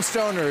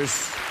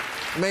non-stoners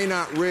may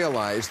not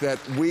realize that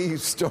we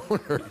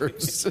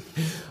stoners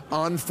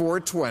on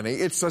 420,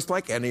 it's just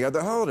like any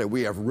other holiday.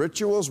 We have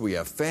rituals, we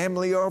have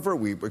family over,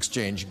 we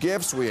exchange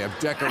gifts, we have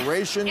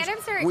decorations, and I'm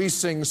sorry, we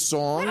sing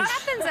songs. What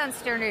happens on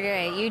Stoner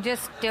Day? You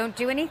just don't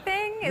do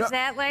anything? Is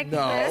that like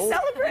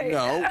celebrate?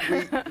 No,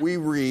 we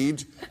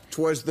read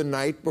 'Twas the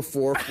Night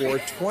Before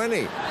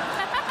 420.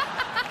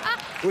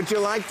 Would you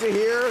like to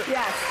hear?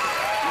 Yes.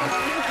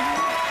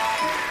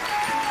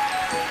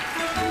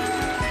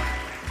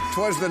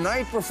 'Twas the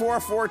night before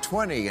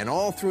 420, and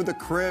all through the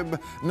crib,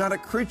 not a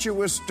creature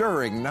was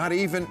stirring, not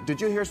even...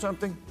 Did you hear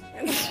something?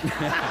 Is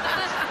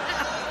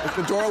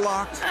the door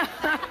locked?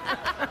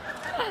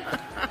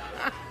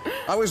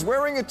 I was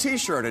wearing a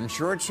T-shirt and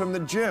shorts from the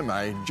gym.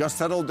 I just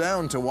settled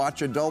down to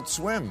watch Adult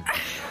Swim.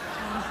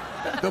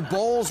 The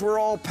bowls were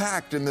all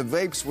packed and the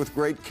vapes with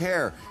great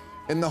care,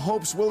 in the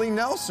hopes Willie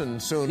Nelson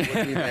soon would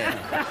be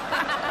there.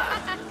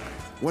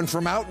 When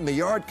from out in the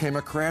yard came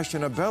a crash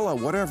and a bellow.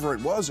 Whatever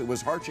it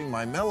was harching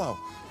my mellow.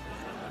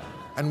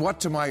 And what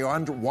to my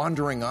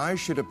wandering eyes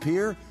should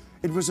appear,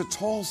 it was a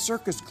tall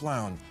circus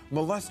clown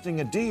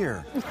molesting a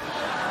deer.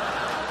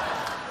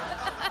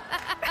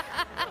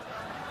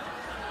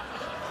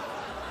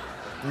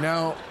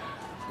 No,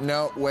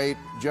 wait,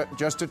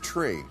 just a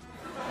tree.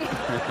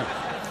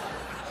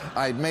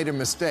 I'd made a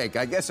mistake.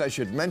 I guess I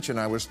should mention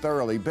I was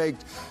thoroughly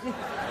baked.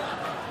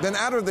 Then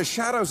out of the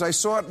shadows I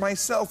saw it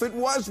myself. It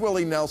was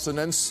Willie Nelson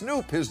and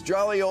Snoop, his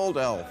jolly old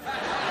elf.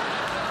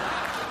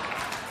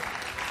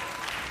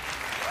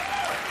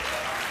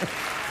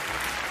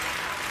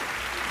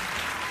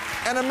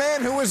 And a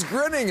man who was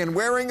grinning and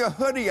wearing a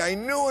hoodie. I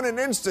knew in an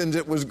instant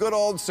it was good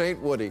old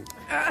St. Woody.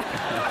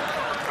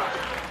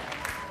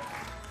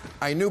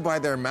 I knew by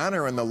their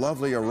manner and the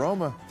lovely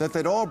aroma that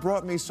they'd all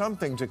brought me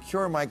something to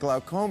cure my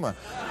glaucoma.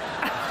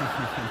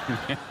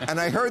 And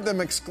I heard them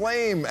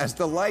exclaim as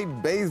the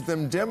light bathed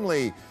them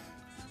dimly,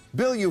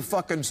 "Bill, you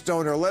fucking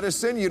stoner, let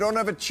us in, you don't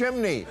have a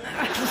chimney."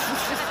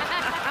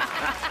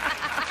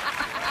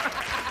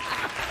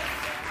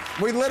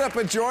 We lit up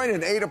a joint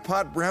and ate a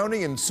pot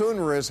brownie, and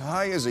soon were as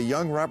high as a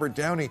young Robert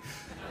Downey.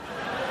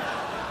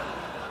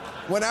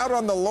 When out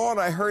on the lawn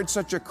I heard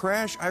such a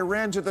crash, I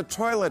ran to the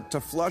toilet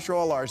to flush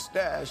all our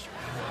stash.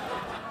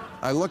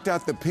 I looked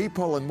out the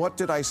peephole, and what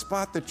did I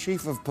spot? The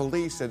chief of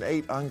police and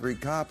 8 hungry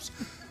cops.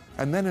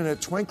 And then in a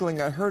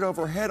twinkling I heard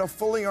overhead a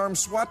fully armed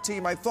SWAT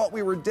team. I thought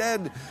we were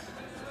dead.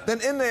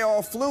 Then in they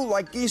all flew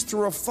like geese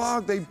through a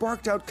fog. They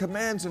barked out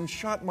commands and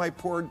shot my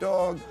poor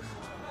dog.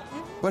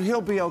 But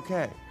he'll be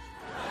okay.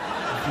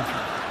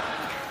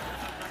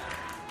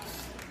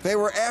 They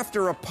were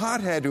after a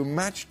pothead who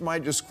matched my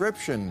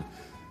description.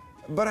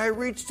 But I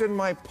reached in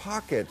my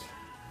pocket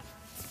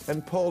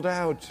and pulled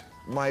out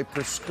my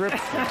prescription.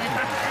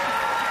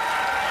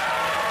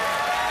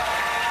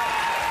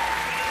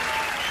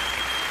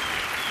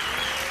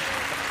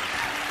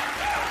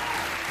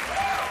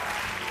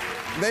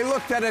 They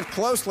looked at it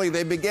closely.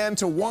 They began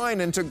to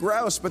whine and to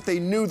grouse, but they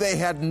knew they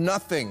had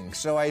nothing.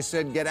 So I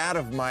said, "Get out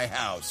of my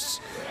house."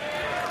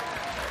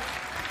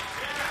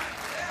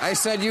 I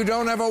said, "You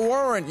don't have a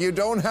warrant. You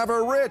don't have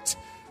a writ."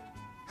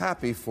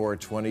 Happy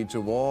 420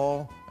 to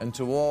all, and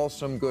to all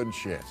some good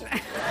shit.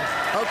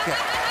 Okay.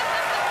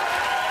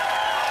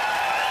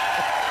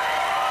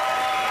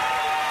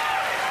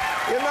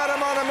 You met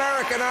him on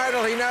American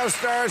Idol. He now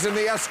stars in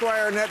the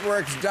Esquire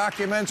Network's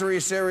documentary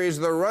series,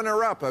 The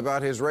Runner-Up,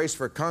 about his race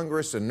for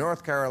Congress in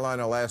North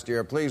Carolina last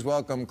year. Please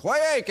welcome Clay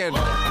Aiken.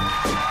 Clay Aiken.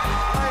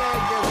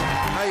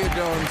 How you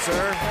doing,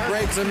 sir?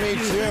 Great to meet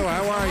you.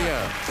 How are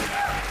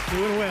you?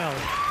 Doing well.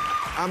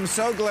 I'm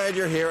so glad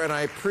you're here, and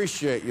I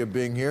appreciate you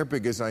being here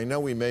because I know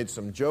we made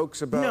some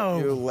jokes about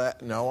you.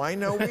 No, I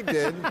know we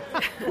did.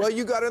 Well,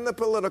 you got in the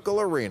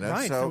political arena.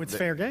 Right, so it's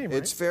fair game, right?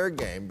 It's fair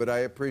game, but I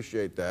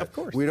appreciate that. Of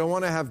course. We don't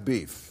want to have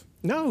beef.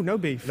 No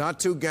beef. Not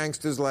two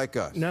gangsters like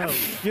us. No,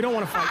 you don't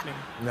want to fight me.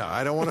 No,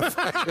 I don't want to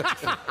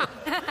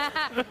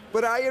fight.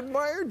 But I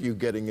admired you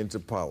getting into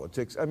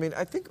politics. I mean,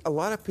 I think a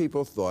lot of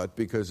people thought,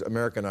 because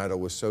American Idol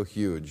was so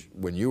huge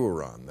when you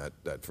were on,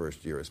 that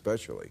first year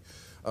especially,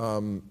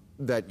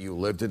 that you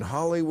lived in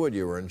Hollywood,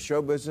 you were in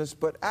show business,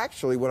 but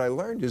actually what I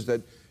learned is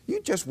that you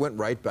just went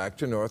right back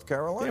to North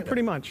Carolina. Yeah,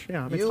 pretty much,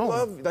 yeah. It's You home.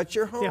 love, that's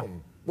your home. Yeah.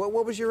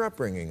 What was your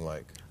upbringing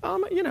like?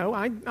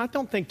 I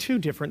don't think too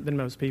different than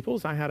most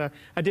people's. I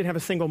did have a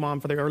single mom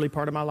for the early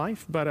part of my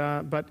life, but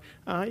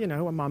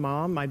my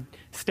mom, my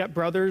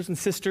stepbrothers and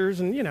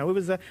sisters, and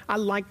I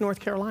like North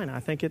Carolina.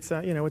 I think it's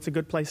it's a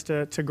good place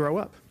to grow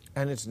up.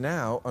 And it's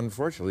now,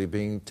 unfortunately,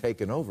 being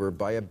taken over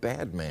by a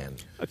bad man.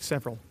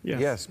 Several, yes.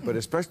 Yes, but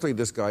especially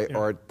this guy,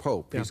 Art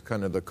Pope. Yeah. He's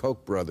kind of the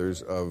Koch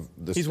brothers of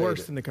the state. He's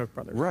worse than the Koch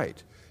brothers.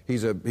 Right.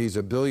 He's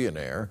a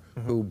billionaire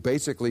who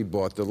basically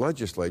bought the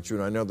legislature,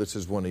 and I know this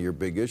is one of your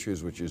big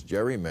issues, which is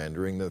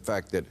gerrymandering, the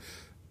fact that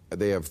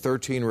they have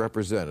 13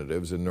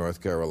 representatives in North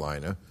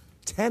Carolina,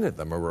 10 of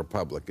them are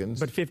Republicans.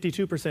 But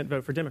 52%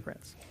 vote for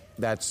Democrats.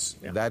 There's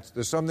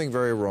something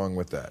very wrong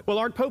with that. Well,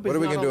 Art Pope is What are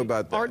we going to do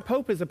about that? Art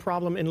Pope is a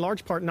problem in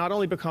large part not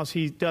only because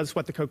he does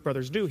what the Koch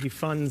brothers do, he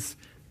funds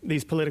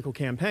these political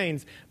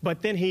campaigns,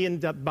 but then he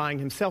ended up buying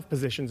himself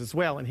positions as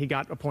well, and he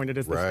got appointed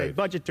as the state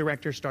budget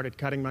director, started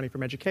cutting money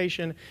from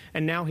education,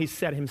 and now he's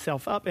set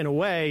himself up in a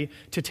way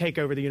to take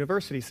over the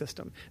university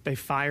system. They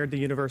fired the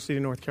University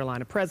of North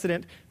Carolina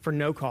president for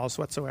no cause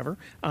whatsoever,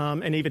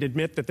 and even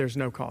admit that there's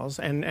no cause,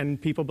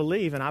 and people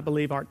believe, and I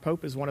believe Art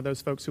Pope is one of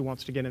those folks who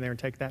wants to get in there and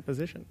take that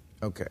position.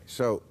 Okay,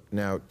 so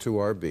now to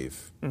our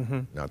beef.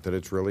 Not that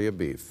it's really a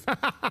beef.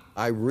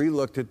 I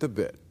re-looked at the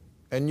bit,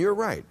 and you're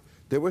right.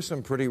 There were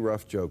some pretty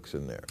rough jokes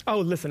in there.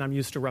 Oh, listen, I'm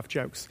used to rough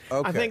jokes.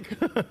 Okay.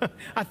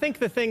 I think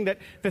the thing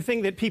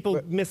that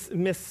people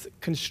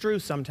misconstrue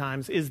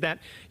sometimes is that,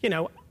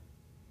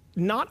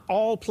 not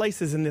all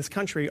places in this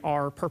country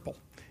are purple.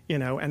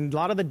 And a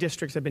lot of the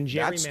districts have been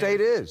gerrymandered. That state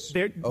is.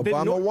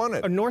 Obama won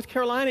it. North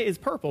Carolina is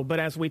purple,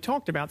 but as we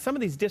talked about, some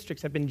of these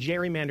districts have been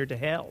gerrymandered to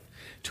hell,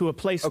 to a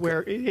place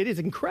where it is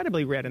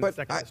incredibly red in the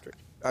 2nd district.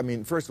 I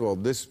mean, first of all,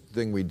 this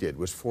thing we did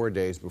was 4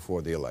 days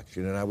before the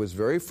election, and I was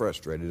very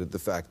frustrated at the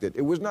fact that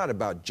it was not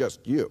about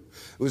just you.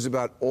 It was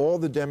about all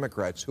the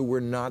Democrats who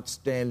were not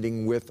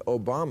standing with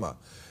Obama.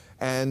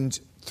 And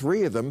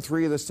three of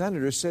the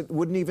senators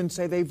wouldn't even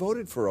say they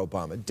voted for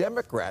Obama.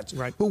 Democrats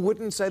who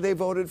wouldn't say they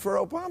voted for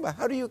Obama.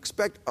 How do you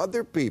expect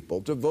other people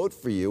to vote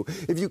for you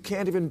if you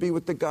can't even be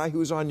with the guy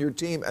who's on your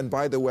team? And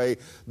by the way,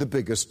 the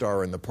biggest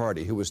star in the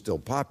party, who is still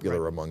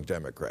popular among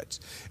Democrats.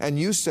 And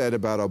you said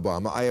about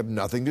Obama, I have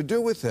nothing to do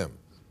with him.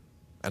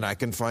 And I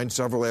can find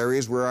several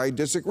areas where I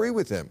disagree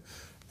with him.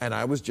 And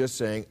I was just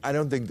saying, I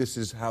don't think this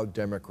is how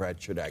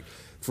Democrats should act.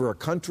 For a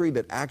country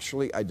that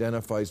actually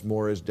identifies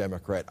more as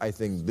Democrat, I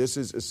think this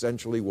is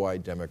essentially why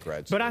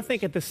Democrats But I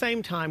think at the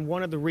same time,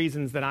 one of the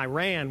reasons that I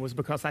ran was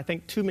because I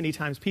think too many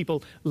times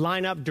people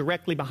line up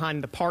directly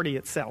behind the party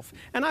itself.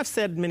 And I've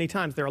said many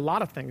times there are a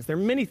lot of things. There are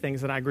many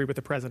things that I agree with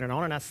the president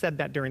on, and I said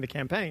that during the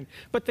campaign.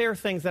 But there are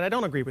things that I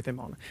don't agree with him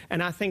on.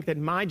 And I think that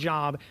my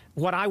job,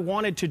 what I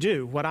wanted to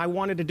do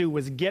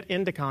was get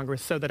into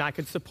Congress so that I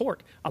could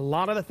support a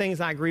lot of the things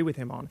I agree with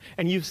him on.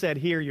 And you've said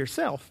here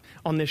yourself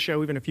on this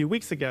show even a few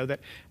weeks ago that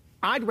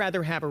I'd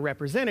rather have a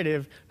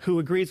representative who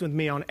agrees with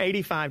me on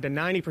 85 to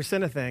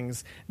 90% of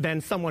things than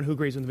someone who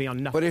agrees with me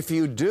on nothing. But if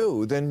you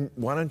do, then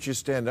why don't you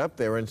stand up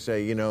there and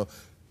say,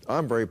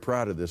 I'm very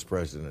proud of this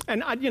president.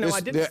 And I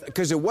didn't,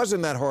 because it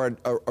wasn't that hard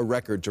a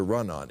record to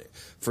run on it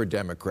for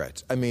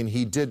Democrats. I mean,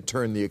 he did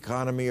turn the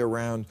economy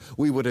around.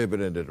 We would have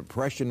been in a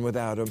depression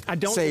without him. I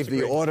don't Saved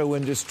disagree. the auto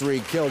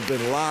industry, killed bin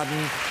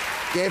Laden,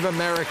 gave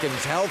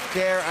Americans health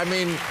care. I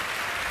mean,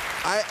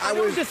 I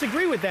don't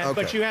disagree with that,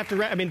 but you have to.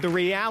 The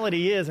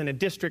reality is in a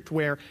district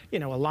where a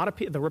lot of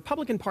people, the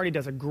Republican Party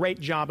does a great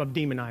job of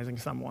demonizing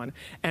someone,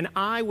 and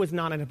I was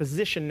not in a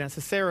position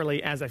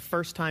necessarily as a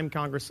first-time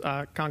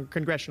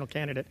congressional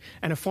candidate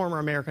and a former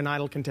American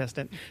Idol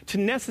contestant to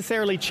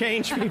necessarily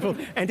change people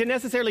and to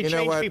necessarily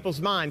change people's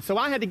minds. So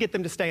I had to get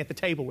them to stay at the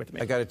table with me.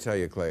 I got to tell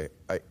you, Clay,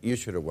 you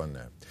should have won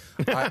that.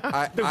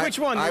 Which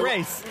one? The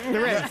race. The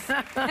race.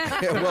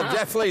 Yeah, well,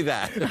 definitely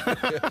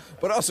that.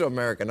 But also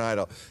American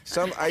Idol.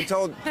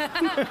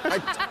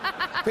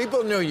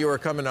 People knew you were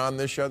coming on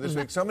this show this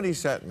week. Somebody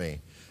sent me,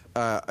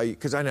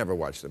 because I never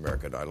watched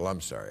American Idol.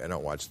 I'm sorry, I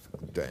don't watch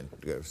the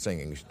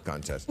singing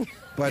contest.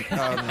 But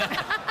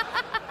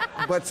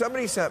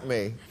somebody sent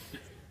me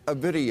a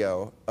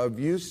video of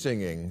you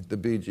singing the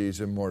Bee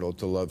Gees' "Immortal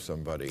to Love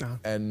Somebody,"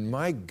 and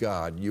my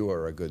God, you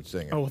are a good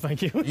singer. Oh, well,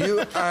 thank you.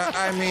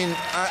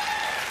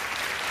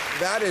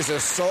 That is a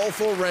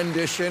soulful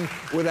rendition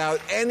without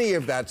any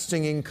of that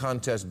singing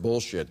contest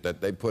bullshit that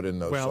they put in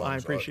those songs. Well, I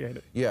appreciate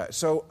it. Yeah,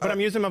 so... But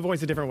I'm using my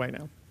voice a different way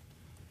now.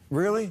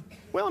 Really?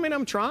 Well,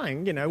 I'm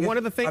trying, one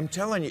of the things... I'm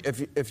telling you,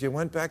 if you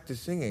went back to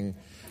singing...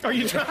 Are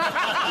you trying?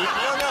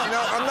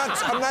 No,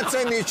 I'm not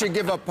saying that you should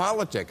give up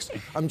politics.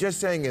 I'm just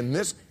saying in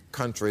this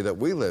country that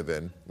we live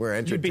in, where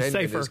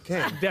entertainment is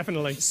king.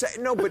 Definitely.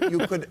 No, but you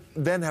could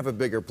then have a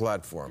bigger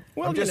platform.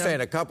 Well, I'm just saying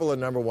a couple of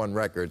 #1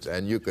 records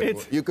and you could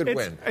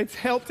win. It's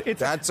helped.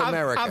 That's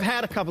America. I've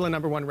had a couple of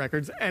 #1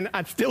 records and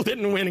I still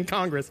didn't win in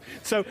Congress.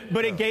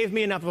 But it gave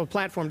me enough of a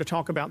platform to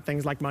talk about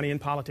things like money in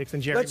politics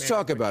and gerrymandering. Let's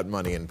talk about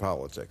money in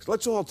politics.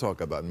 Let's all talk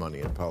about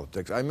money in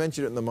politics. I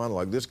mentioned it in the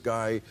monologue. This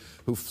guy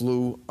who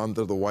flew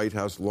under the White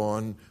House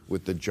lawn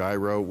with the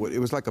gyro, it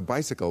was like a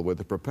bicycle with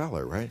a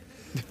propeller, right?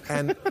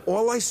 And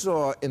all I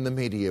saw in the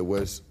media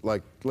was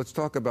like, let's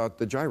talk about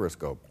the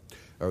gyroscope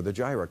or the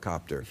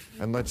gyrocopter,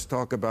 and let's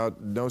talk about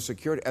no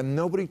security. And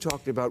nobody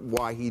talked about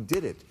why he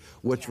did it,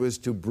 which was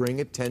to bring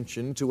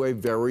attention to a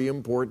very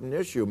important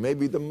issue.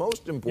 Maybe the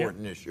most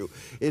important issue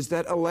is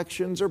that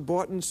elections are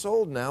bought and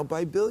sold now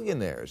by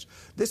billionaires.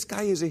 This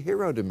guy is a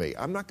hero to me.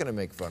 I'm not going to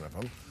make fun of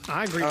him.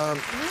 I agree.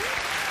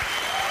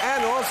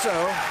 And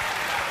also...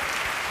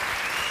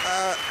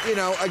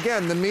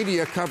 again, the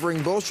media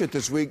covering bullshit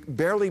this week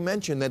barely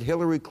mentioned that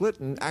Hillary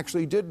Clinton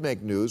actually did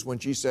make news when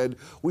she said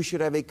we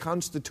should have a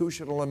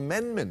constitutional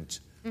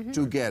amendment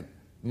to get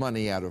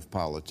money out of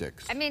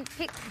politics. I mean,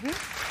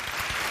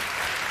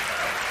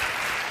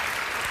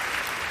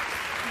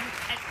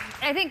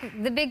 I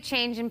think the big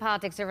change in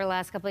politics over the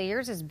last couple of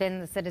years has been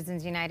the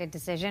Citizens United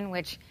decision,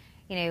 which,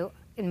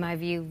 in my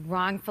view,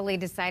 wrongfully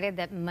decided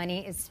that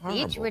money is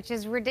speech, which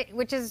is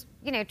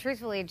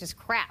truthfully just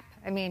crap.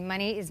 I mean,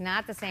 money is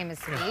not the same as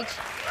speech.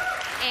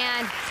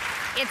 And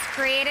it's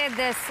created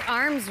this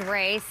arms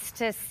race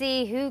to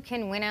see who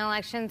can win an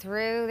election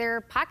through their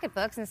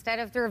pocketbooks instead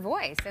of their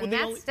voice. And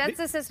that's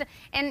the system.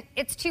 And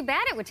it's too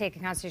bad it would take a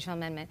constitutional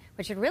amendment.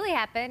 What should really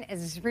happen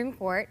is the Supreme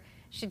Court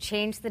should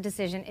change the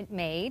decision it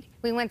made.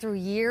 We went through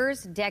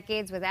years,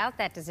 decades without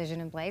that decision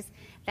in place.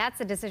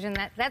 That's a decision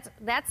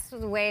that's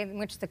the way in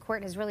which the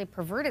court has really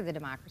perverted the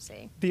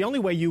democracy. The only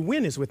way you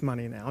win is with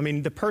money now. I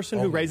mean, the person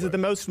who raises the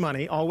most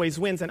money always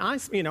wins. And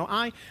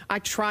I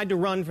tried to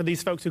run for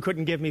these folks who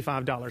couldn't give me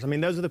 $5. I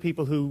mean, those are the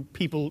people who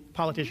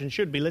politicians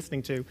should be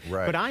listening to.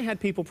 Right. But I had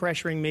people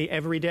pressuring me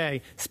every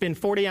day, spend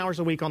 40 hours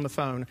a week on the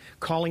phone,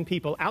 calling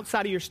people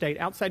outside of your state,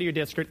 outside of your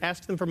district,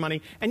 ask them for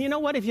money. And you know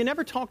what? If you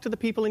never talk to the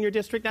people in your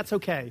district, that's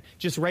okay.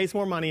 Just raise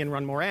more money and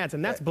run more ads.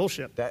 And that's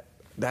bullshit.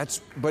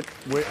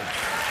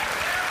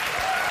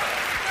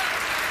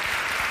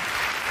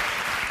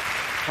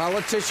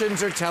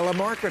 Politicians are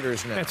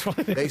telemarketers now. That's why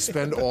they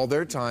spend all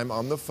their time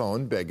on the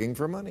phone begging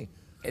for money.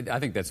 I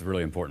think that's a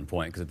really important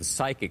point because of the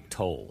psychic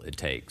toll it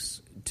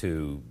takes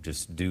to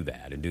just do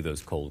that and do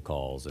those cold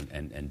calls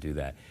and do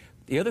that.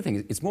 The other thing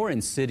is it's more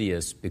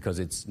insidious because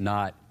it's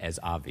not as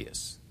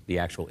obvious, the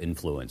actual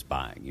influence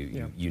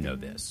buying. You know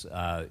this.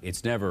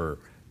 It's never,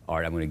 all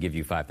right, I'm going to give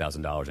you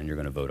 $5,000 and you're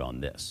going to vote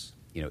on this.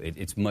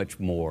 It's much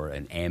more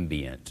an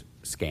ambient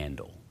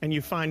scandal. And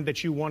you find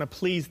that you want to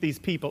please these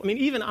people. I mean,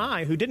 even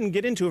I, who didn't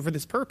get into it for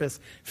this purpose,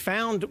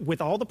 found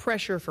with all the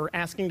pressure for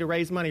asking to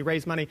raise money,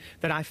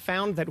 that I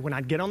found that when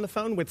I'd get on the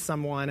phone with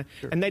someone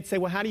and they'd say,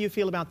 well, how do you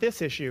feel about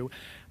this issue?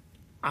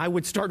 I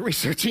would start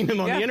researching them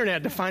on the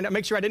internet to find out,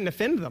 make sure I didn't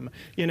offend them.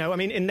 I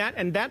mean,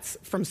 and that's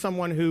from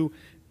someone who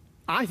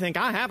I think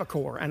I have a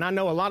core, and I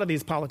know a lot of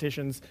these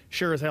politicians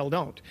sure as hell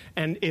don't.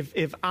 And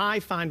if I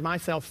find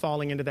myself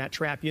falling into that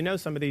trap,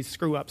 some of these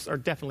screw-ups are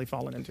definitely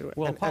falling into it.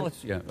 Well,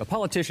 a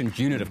politician's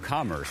unit of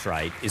commerce,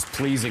 right, is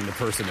pleasing the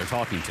person they're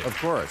talking to. Of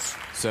course.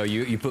 So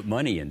you put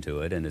money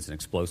into it, and it's an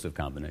explosive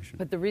combination.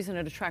 But the reason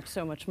it attracts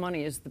so much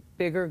money is the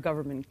bigger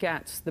government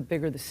gets, the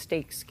bigger the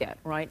stakes get,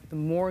 right? The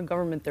more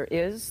government there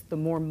is, the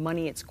more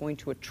money it's going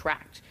to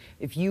attract.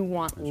 If you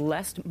want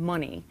less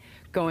money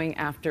going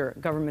after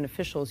government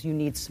officials, you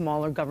need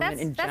smaller government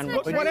in general. That's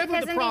not true, Whatever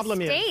because the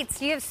problem in these is.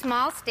 states, you have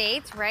small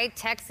states, right?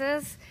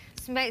 Texas,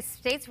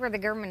 states where the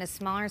government is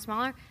smaller and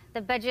smaller.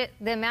 The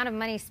amount of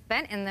money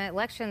spent in the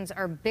elections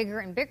are bigger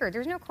and bigger.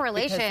 There's no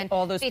correlation. Because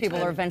all those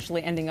people are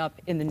eventually ending up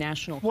in the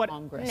National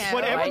Congress.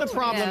 Whatever the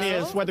problem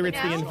is, whether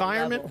it's the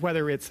environment,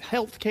 whether it's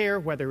health care,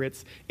 whether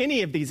it's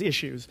any of these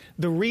issues,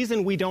 the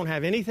reason we don't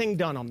have anything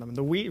done on them,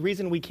 the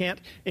reason we can't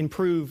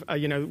improve,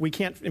 we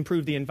can't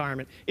improve the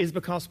environment is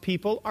because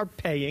people are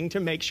paying to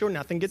make sure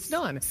nothing gets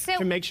done,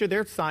 to make sure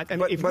their side. I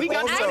mean, if we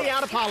got money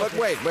out of politics.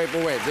 But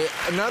wait.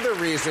 Another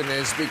reason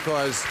is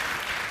because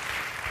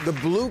the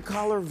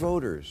blue-collar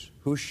voters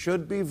who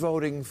should be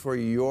voting for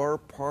your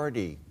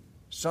party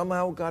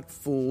somehow got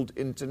fooled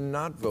into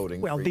not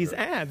voting for these yours.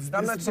 ads.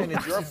 I'm not saying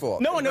it's your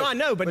fault. No, I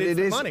know, but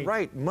it's money.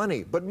 Right,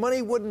 money. But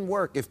money wouldn't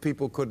work if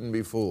people couldn't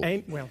be fooled.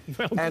 I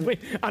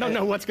don't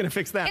know what's going to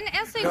fix that. And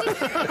also,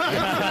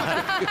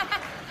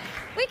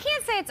 we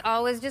can't say it's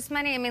always just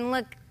money. I mean,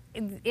 look,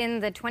 in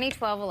the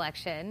 2012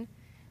 election,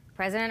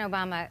 President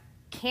Obama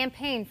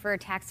campaigned for a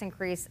tax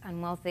increase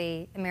on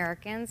wealthy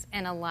Americans,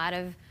 and a lot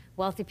of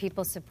wealthy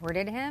people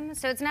supported him.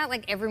 So it's not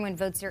like everyone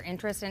votes their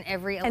interest in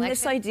every election. And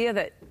this idea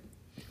that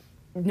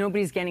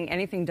nobody's getting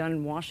anything done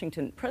in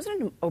Washington,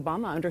 President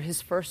Obama, under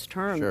his first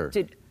term,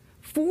 did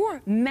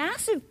 4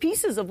 massive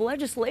pieces of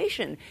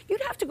legislation.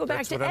 You'd have to go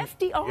back to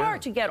FDR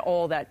to get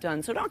all that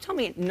done. So don't tell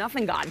me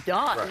nothing got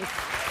done.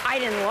 Right. I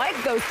didn't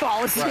like those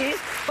policies,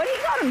 but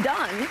he got them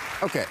done.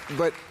 Okay,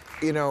 but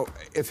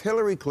if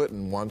Hillary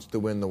Clinton wants to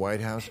win the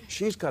White House,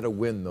 she's got to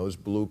win those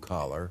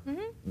blue-collar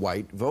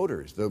white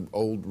voters, the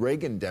old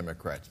Reagan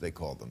Democrats, they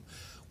call them.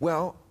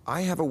 Well,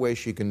 I have a way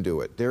she can do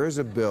it. There is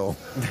a bill.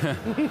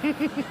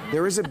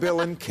 There is a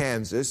bill in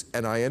Kansas,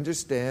 and I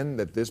understand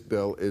that this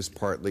bill is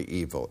partly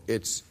evil.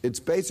 It's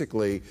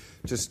basically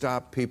to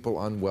stop people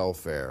on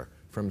welfare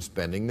from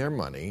spending their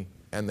money,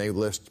 and they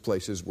list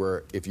places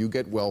where if you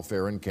get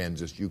welfare in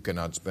Kansas, you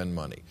cannot spend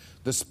money.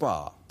 The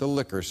spa, the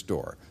liquor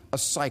store, a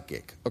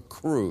psychic, a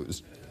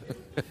cruise,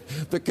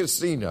 the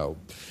casino,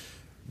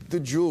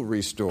 the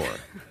jewelry store,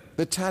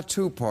 the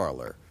tattoo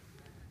parlor,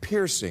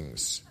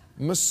 piercings,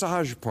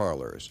 massage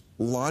parlors,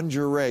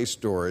 lingerie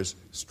stores,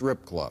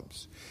 strip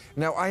clubs.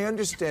 Now, I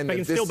understand that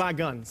they can still buy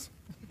guns.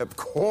 Of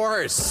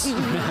course.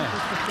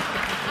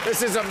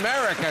 This is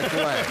America,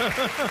 Clay.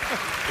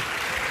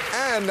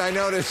 And I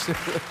noticed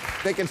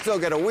they can still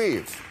get a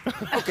weave.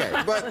 Okay,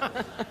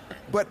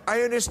 but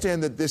I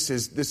understand that this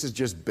is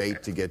just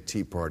bait to get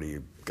Tea Party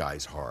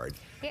guys hard.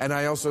 And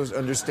I also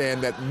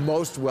understand that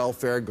most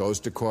welfare goes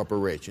to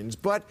corporations.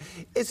 But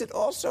is it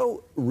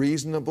also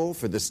reasonable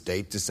for the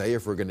state to say,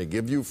 if we're going to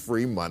give you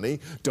free money,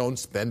 don't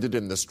spend it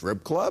in the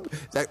strip club?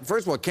 That,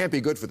 first of all, it can't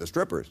be good for the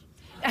strippers.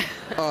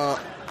 But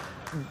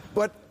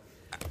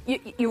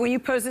when you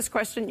pose this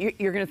question,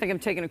 you're going to think I'm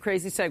taking a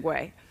crazy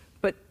segue.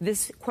 But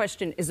this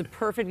question is a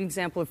perfect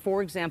example of,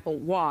 for example,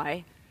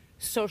 why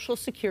Social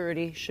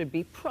Security should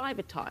be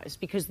privatized.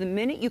 Because the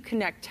minute you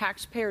connect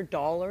taxpayer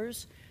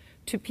dollars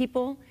to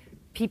people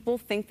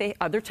think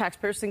other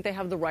taxpayers think they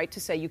have the right to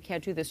say, you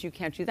can't do this, you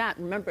can't do that.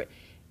 Remember,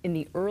 in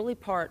the early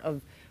part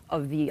of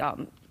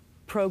the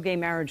pro-gay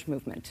marriage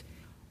movement,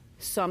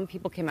 some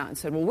people came out and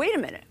said, well, wait a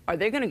minute, are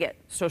they going to get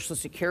Social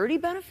Security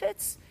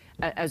benefits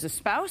as a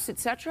spouse,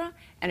 etc.?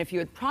 And if you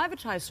had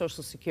privatized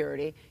Social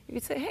Security, you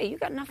could say, hey, you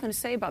got nothing to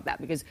say about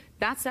that because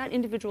that's that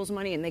individual's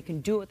money and they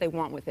can do what they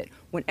want with it.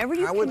 Whenever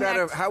you how would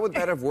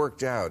that have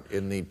worked out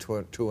in the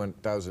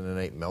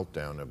 2008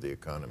 meltdown of the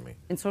economy?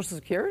 In Social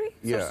Security?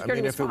 Yeah, Social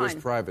Security if it was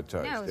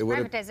privatized. No, it was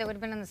privatized. It would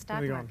have been in the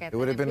stock market. It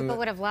would have been. People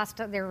would have lost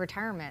their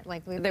retirement.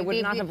 They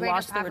would not have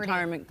lost their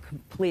retirement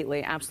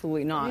completely.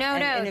 Absolutely not.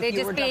 No, they'd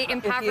just be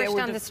impoverished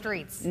on the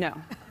streets. No.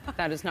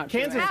 That is not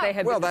true. Kansas,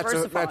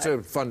 that's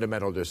a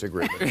fundamental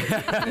disagreement.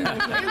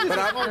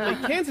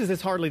 Kansas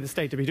is hardly the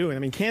state to be doing. I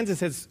mean, Kansas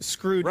has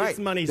screwed its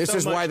money so much. This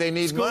is why they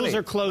need money. Schools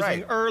are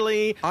closing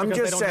early. I'm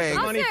just saying,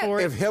 money for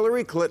it. if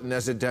Hillary Clinton,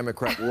 as a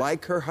Democrat,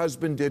 like her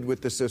husband did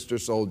with the sister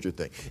soldier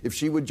thing, if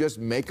she would just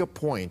make a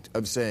point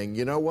of saying,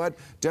 you know what,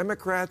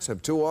 Democrats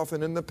have too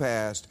often in the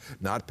past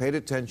not paid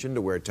attention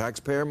to where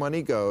taxpayer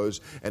money goes,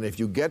 and if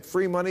you get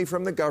free money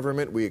from the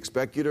government, we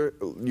expect you to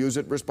use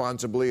it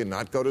responsibly and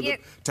not go to the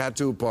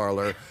tattoo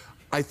parlor.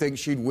 I think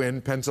she'd win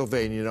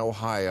Pennsylvania and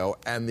Ohio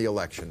and the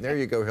election. There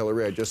you go,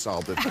 Hillary. I just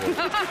solved it for you.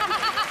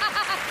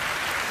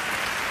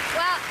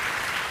 Well,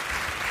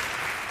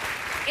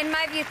 in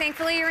my view,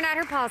 thankfully, you're not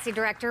her policy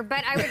director.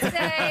 But I would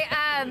say,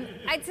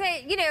 I'd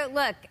say,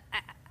 look,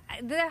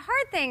 the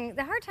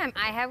hard time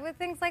I have with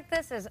things like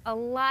this is a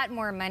lot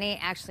more money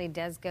actually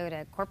does go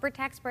to corporate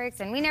tax breaks.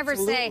 And we never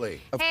say,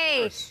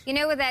 hey,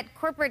 with that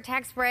corporate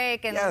tax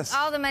break and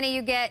all the money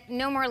you get,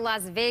 no more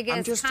Las Vegas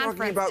I'm just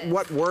conferences. talking about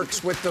what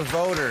works with the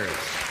voters.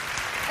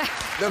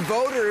 The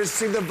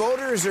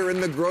voters are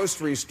in the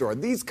grocery store.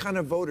 These kind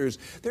of voters,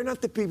 they're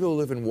not the people who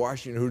live in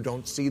Washington who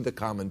don't see the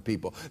common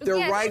people.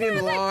 They're right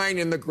in line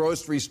in the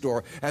grocery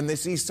store, and they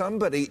see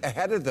somebody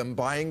ahead of them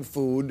buying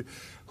food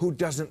who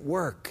doesn't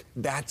work.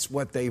 That's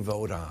what they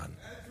vote on.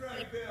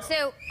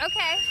 So,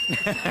 okay.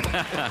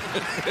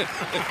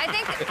 I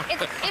think it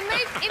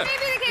may be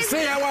the case.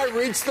 See how I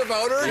reached the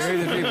voters?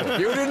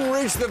 You didn't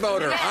reach the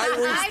voter. Yes, I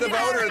reached the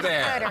voter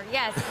there. The voter.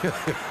 Yes.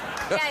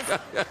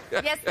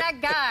 Yes, that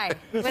guy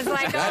was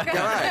like, that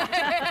guy.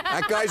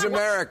 That guy's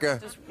America.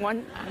 Just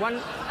one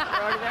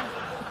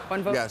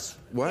vote. Yes.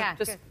 What? Yeah,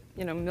 just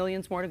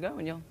millions more to go,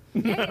 and you'll.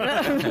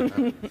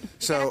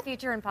 So,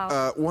 future in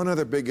politics. One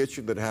other big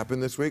issue that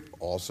happened this week,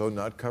 also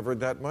not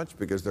covered that much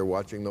because they're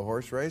watching the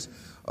horse race.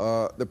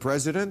 The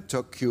president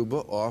took Cuba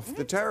off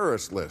the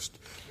terrorist list.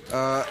 We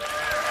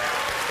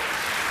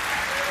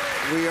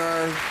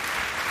are.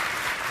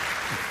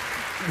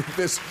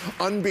 This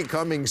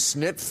unbecoming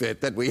snit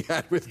fit that we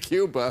had with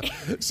Cuba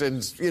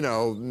since,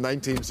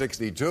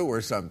 1962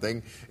 or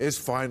something is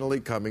finally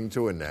coming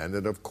to an end.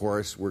 And, of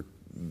course, we're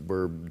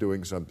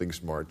doing something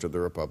smart so the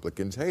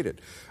Republicans hate it.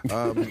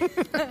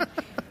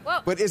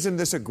 But isn't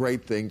this a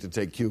great thing to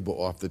take Cuba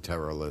off the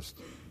terror list?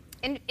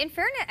 In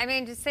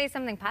fairness, to say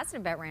something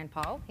positive about Rand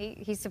Paul,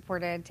 he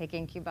supported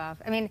taking Cuba off.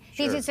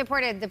 He just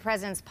supported the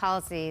president's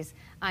policies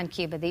on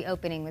Cuba, the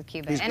opening with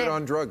Cuba. He's good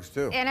on drugs,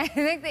 too. And I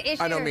think the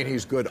issue... I don't mean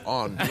he's good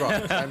on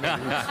drugs.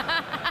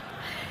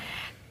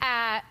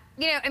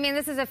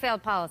 this is a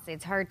failed policy.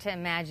 It's hard to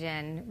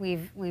imagine.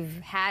 We've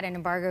had an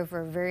embargo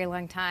for a very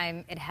long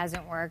time. It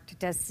hasn't worked. It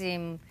does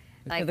seem...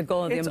 like the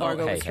goal of the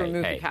embargo was to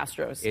remove the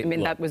Castros.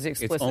 That was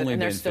explicit,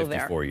 and they're still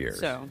there. It's only been 54 years.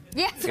 So.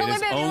 Yes, it's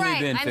only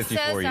been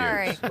 54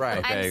 years. Right.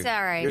 Okay. I'm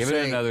sorry. Give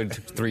it another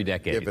 3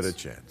 decades. Give it a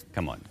chance.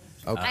 Come on.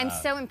 Okay. I'm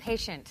so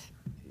impatient.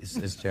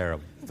 It's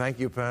terrible. Thank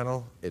you,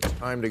 panel. It's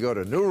time to go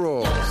to New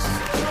Rules. All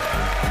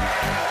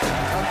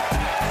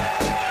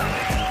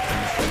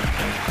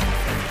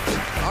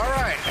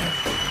right.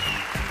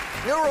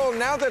 New rule,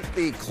 now that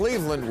the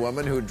Cleveland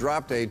woman who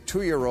dropped a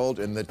 2-year-old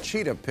in the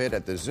cheetah pit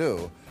at the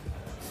zoo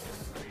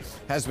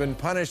has been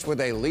punished with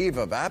a leave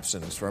of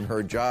absence from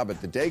her job at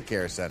the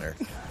daycare center.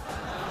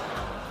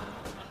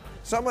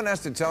 Someone has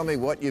to tell me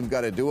what you've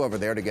got to do over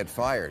there to get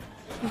fired.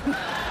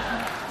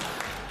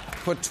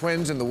 Put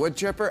twins in the wood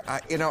chipper?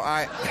 I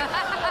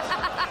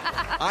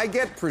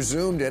get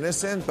presumed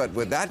innocent, but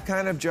with that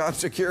kind of job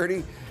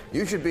security,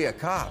 you should be a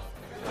cop.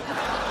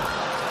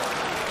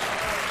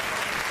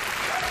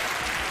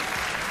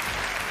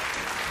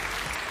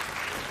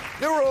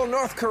 New rule,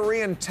 North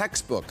Korean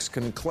textbooks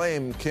can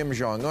claim Kim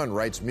Jong-un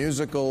writes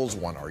musicals,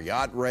 won a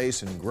yacht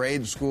race in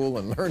grade school,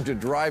 and learned to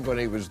drive when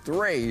he was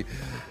 3.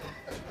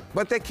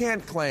 But they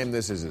can't claim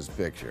this is his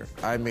picture.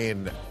 I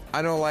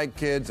don't like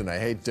kids and I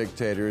hate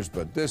dictators,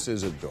 but this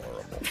is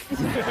adorable.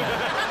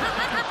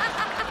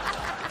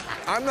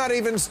 I'm not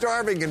even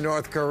starving in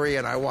North Korea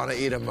and I want to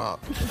eat them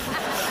up.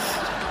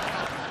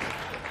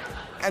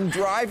 And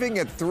driving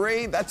at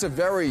 3, that's a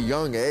very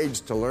young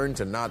age to learn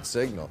to not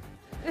signal.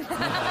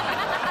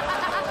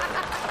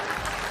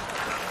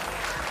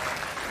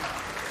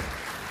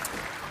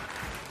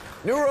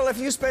 New rule, if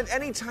you spent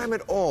any time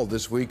at all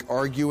this week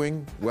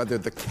arguing whether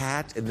the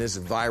cat in this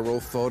viral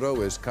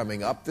photo is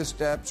coming up the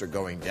steps or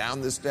going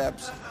down the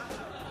steps,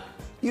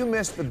 you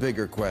missed the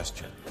bigger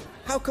question.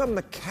 How come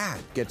the cat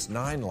gets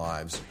 9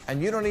 lives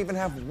and you don't even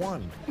have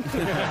 1?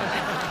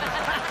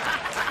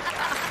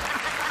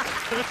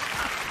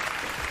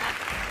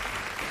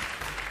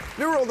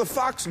 Newell, the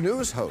Fox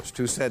News host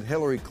who said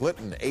Hillary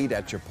Clinton ate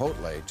at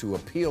Chipotle to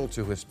appeal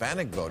to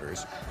Hispanic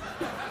voters,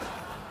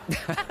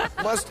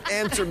 must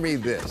answer me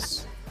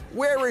this.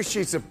 Where is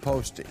she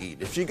supposed to eat?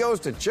 If she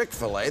goes to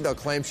Chick-fil-A, they'll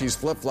claim she's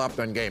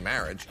flip-flopped on gay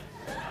marriage.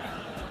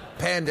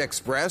 Panda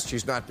Express,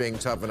 she's not being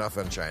tough enough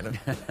on China.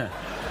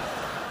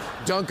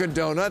 Dunkin'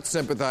 Donuts,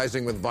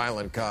 sympathizing with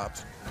violent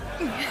cops.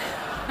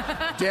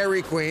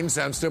 Dairy Queen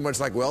sounds too much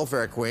like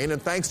Welfare Queen.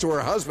 And thanks to her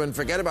husband,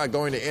 forget about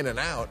going to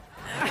In-N-Out.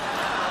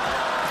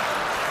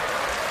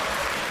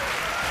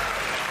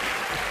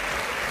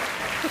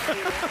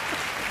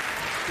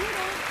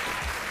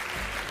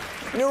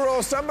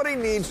 Newell, somebody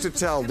needs to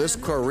tell this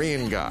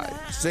Korean guy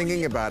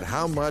singing about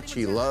how much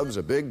he loves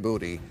a big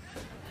booty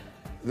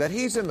that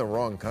he's in the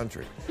wrong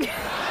country.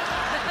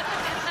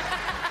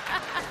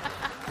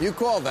 You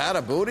call that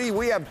a booty?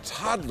 We have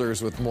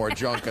toddlers with more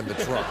junk in the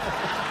trunk.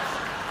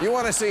 You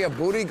want to see a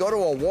booty? Go to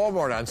a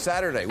Walmart on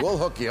Saturday. We'll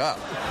hook you up.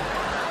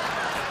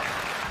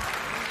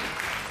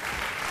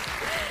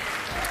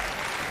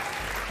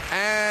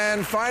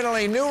 And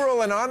finally,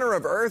 Newell, in honor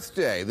of Earth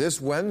Day,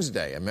 this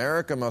Wednesday,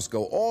 America must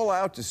go all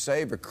out to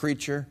save a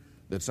creature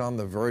that's on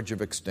the verge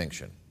of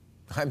extinction.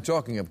 I'm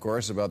talking, of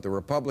course, about the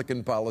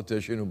Republican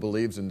politician who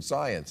believes in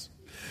science.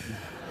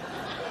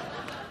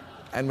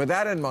 And with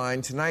that in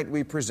mind, tonight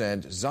we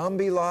present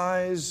Zombie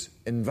Lies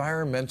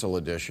Environmental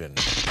Edition.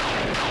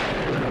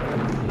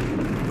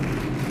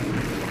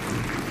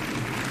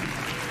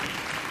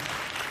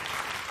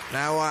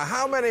 Now,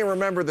 how many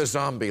remember the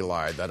zombie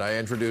lie that I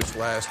introduced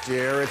last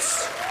year?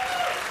 It's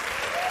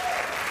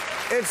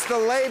the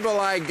label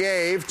I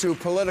gave to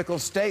political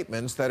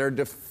statements that are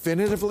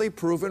definitively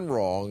proven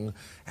wrong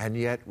and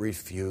yet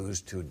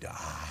refuse to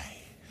die.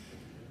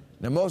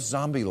 Now, most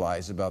zombie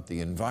lies about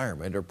the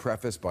environment are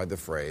prefaced by the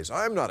phrase,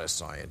 "I'm not a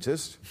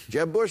scientist."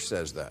 Jeb Bush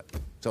says that.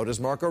 So does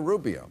Marco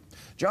Rubio.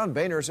 John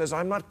Boehner says,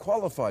 "I'm not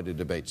qualified to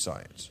debate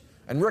science."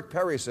 And Rick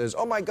Perry says,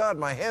 "Oh, my God,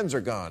 my hands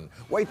are gone.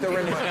 Wait, they're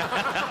in my...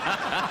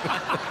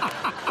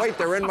 Wait,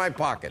 they're in my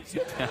pockets."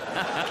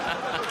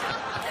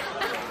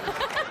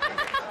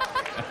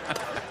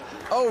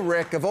 Oh,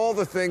 Rick, of all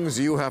the things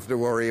you have to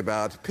worry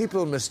about,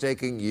 people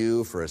mistaking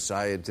you for a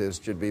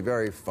scientist should be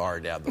very far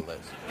down the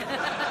list.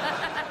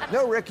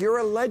 No, Rick, you're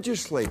a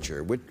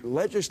legislator,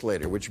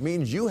 which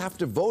means you have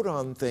to vote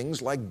on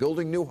things like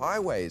building new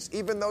highways,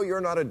 even though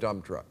you're not a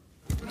dump truck.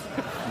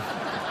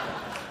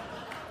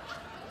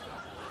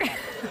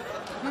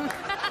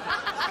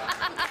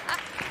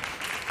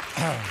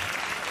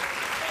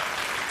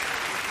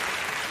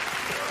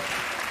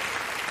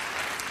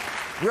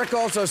 Rick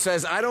also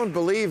says, "I don't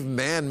believe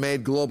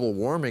man-made global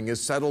warming is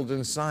settled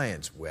in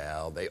science."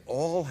 Well, they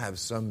all have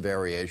some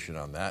variation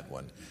on that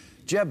one.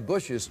 Jeb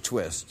Bush's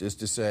twist is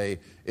to say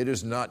it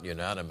is not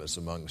unanimous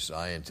among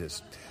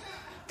scientists,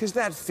 because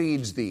that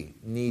feeds the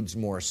needs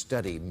more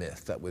study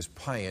myth that was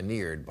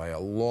pioneered by a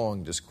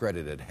long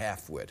discredited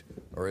halfwit,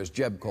 or as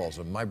Jeb calls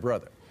him, my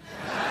brother.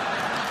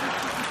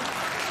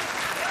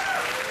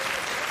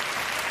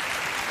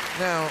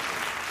 Now,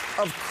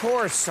 of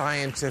course,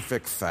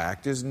 scientific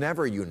fact is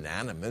never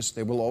unanimous.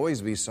 There will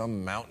always be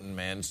some mountain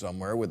man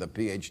somewhere with a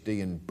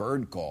PhD in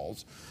bird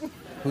calls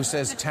who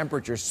says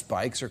temperature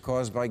spikes are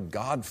caused by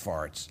God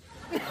farts.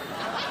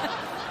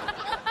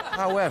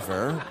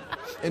 However,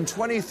 in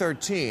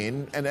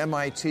 2013, an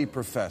MIT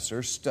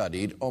professor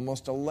studied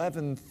almost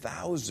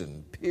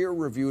 11,000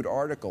 peer-reviewed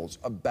articles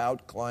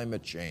about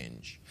climate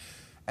change,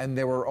 and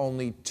there were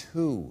only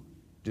 2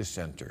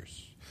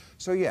 dissenters.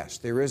 So yes,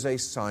 there is a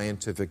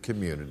scientific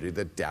community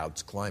that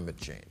doubts climate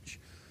change,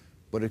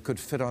 but it could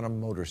fit on a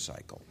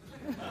motorcycle.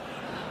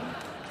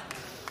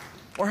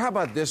 Or how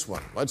about this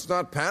one? Let's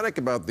not panic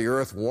about the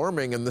Earth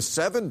warming. In the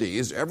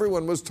 70s,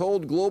 everyone was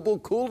told global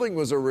cooling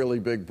was a really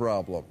big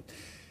problem.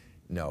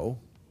 No,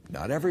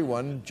 not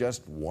everyone.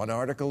 Just one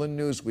article in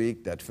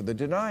Newsweek that, for the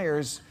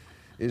deniers,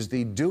 is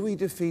the Dewey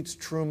defeats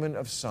Truman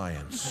of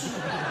science.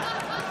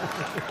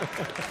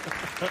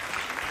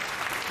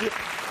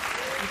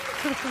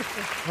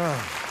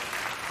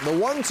 The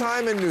one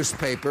time a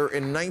newspaper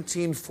in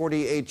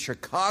 1948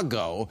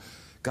 Chicago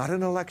got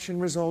an election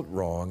result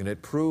wrong, and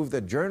it proved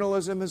that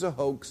journalism is a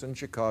hoax and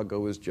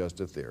Chicago is just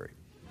a theory.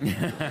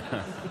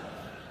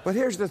 But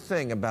here's the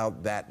thing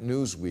about that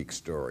Newsweek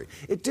story.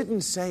 It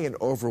didn't say an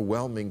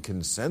overwhelming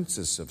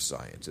consensus of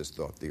scientists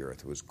thought the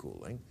Earth was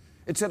cooling.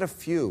 It said a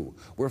few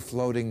were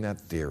floating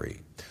that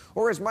theory.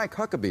 Or as Mike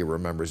Huckabee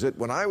remembers it,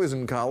 when I was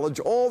in college,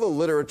 all the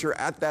literature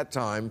at that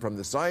time from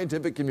the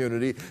scientific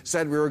community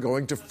said we were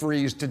going to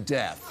freeze to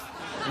death.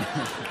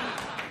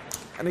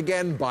 And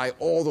again, by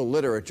all the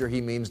literature, he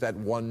means that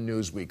one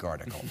Newsweek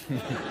article.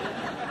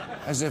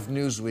 As if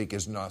Newsweek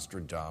is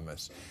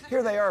Nostradamus.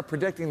 Here they are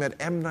predicting that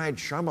M. Night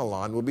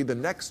Shyamalan will be the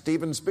next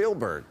Steven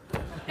Spielberg.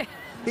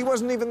 He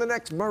wasn't even the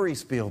next Murray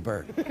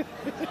Spielberg.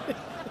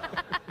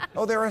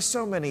 Oh, there are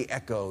so many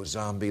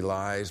echo-zombie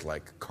lies,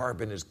 like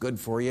carbon is good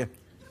for you.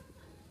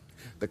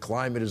 The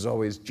climate is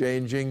always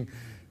changing.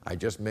 I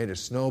just made a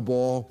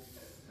snowball.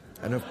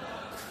 And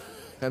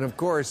of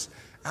course,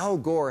 Al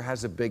Gore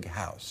has a big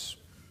house.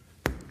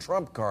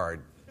 Trump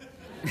card.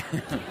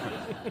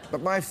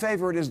 But my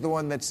favorite is the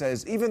one that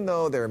says, even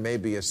though there may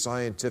be a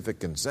scientific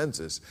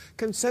consensus,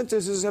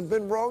 consensuses have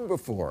been wrong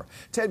before.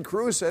 Ted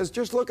Cruz says,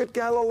 just look at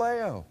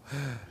Galileo.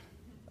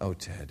 Oh,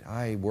 Ted,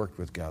 I worked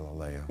with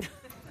Galileo.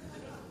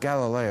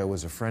 Galileo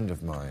was a friend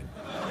of mine.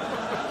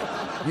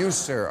 You,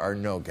 sir, are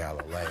no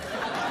Galileo.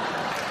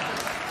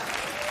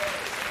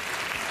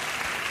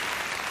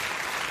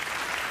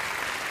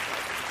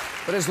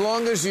 But as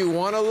long as you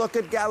want to look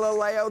at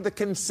Galileo, the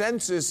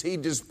consensus he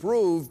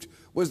disproved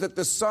was that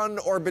the sun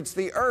orbits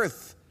the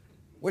Earth,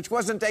 which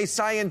wasn't a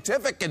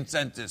scientific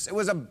consensus. It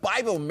was a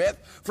Bible myth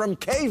from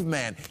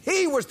caveman.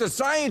 He was the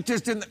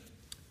scientist in the...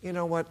 You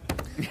know what?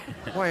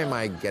 Why am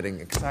I getting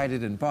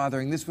excited and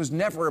bothering? This was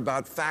never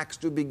about facts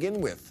to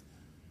begin with.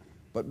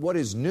 But what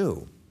is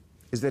new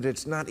is that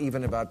it's not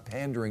even about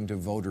pandering to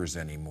voters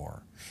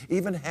anymore.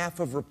 Even half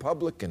of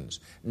Republicans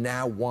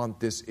now want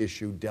this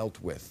issue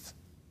dealt with.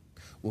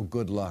 Well,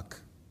 good luck,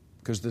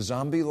 because the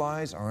zombie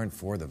lies aren't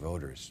for the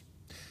voters.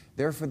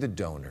 They're for the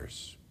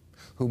donors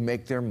who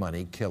make their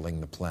money killing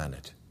the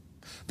planet.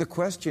 The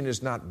question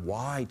is not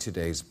why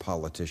today's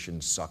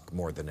politicians suck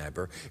more than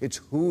ever, it's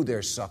who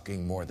they're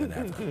sucking more than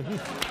ever.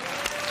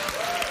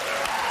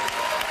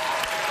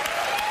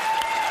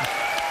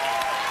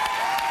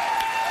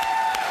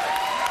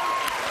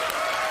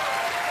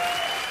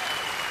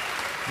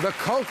 The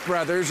Koch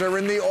brothers are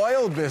in the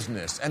oil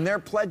business, and they're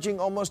pledging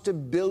almost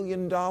 $1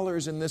 billion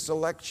in this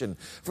election.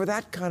 For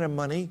that kind of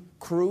money,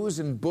 Cruz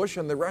and Bush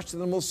and the rest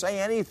of them will say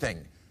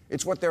anything.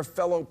 It's what their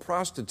fellow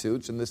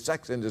prostitutes in the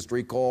sex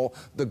industry call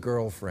the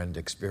girlfriend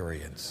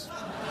experience.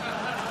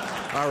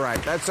 All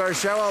right, that's our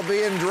show. I'll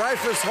be in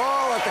Dreyfus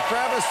Hall at the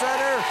Kravis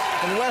Center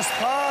in West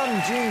Palm,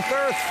 June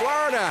 3rd,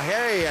 Florida.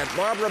 Hey, at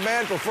Barbara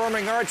Mann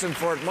Performing Arts in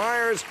Fort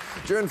Myers,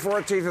 June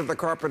 14th at the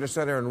Carpenter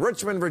Center in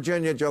Richmond,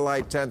 Virginia,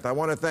 July 10th. I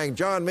want to thank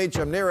John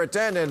Meacham, Neera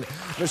Tanden,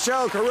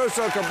 Michelle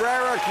Caruso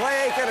Cabrera,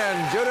 Clay Aiken,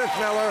 and Judith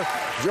Miller.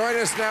 Join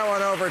us now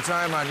on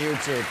Overtime on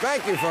YouTube.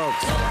 Thank you,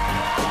 folks.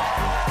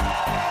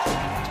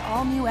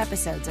 All new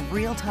episodes of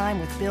Real Time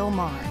with Bill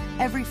Maher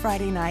every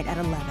Friday night at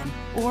 11,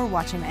 or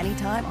watch him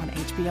anytime on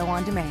HBO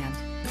On Demand.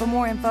 For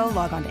more info,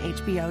 log on to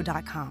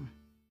HBO.com.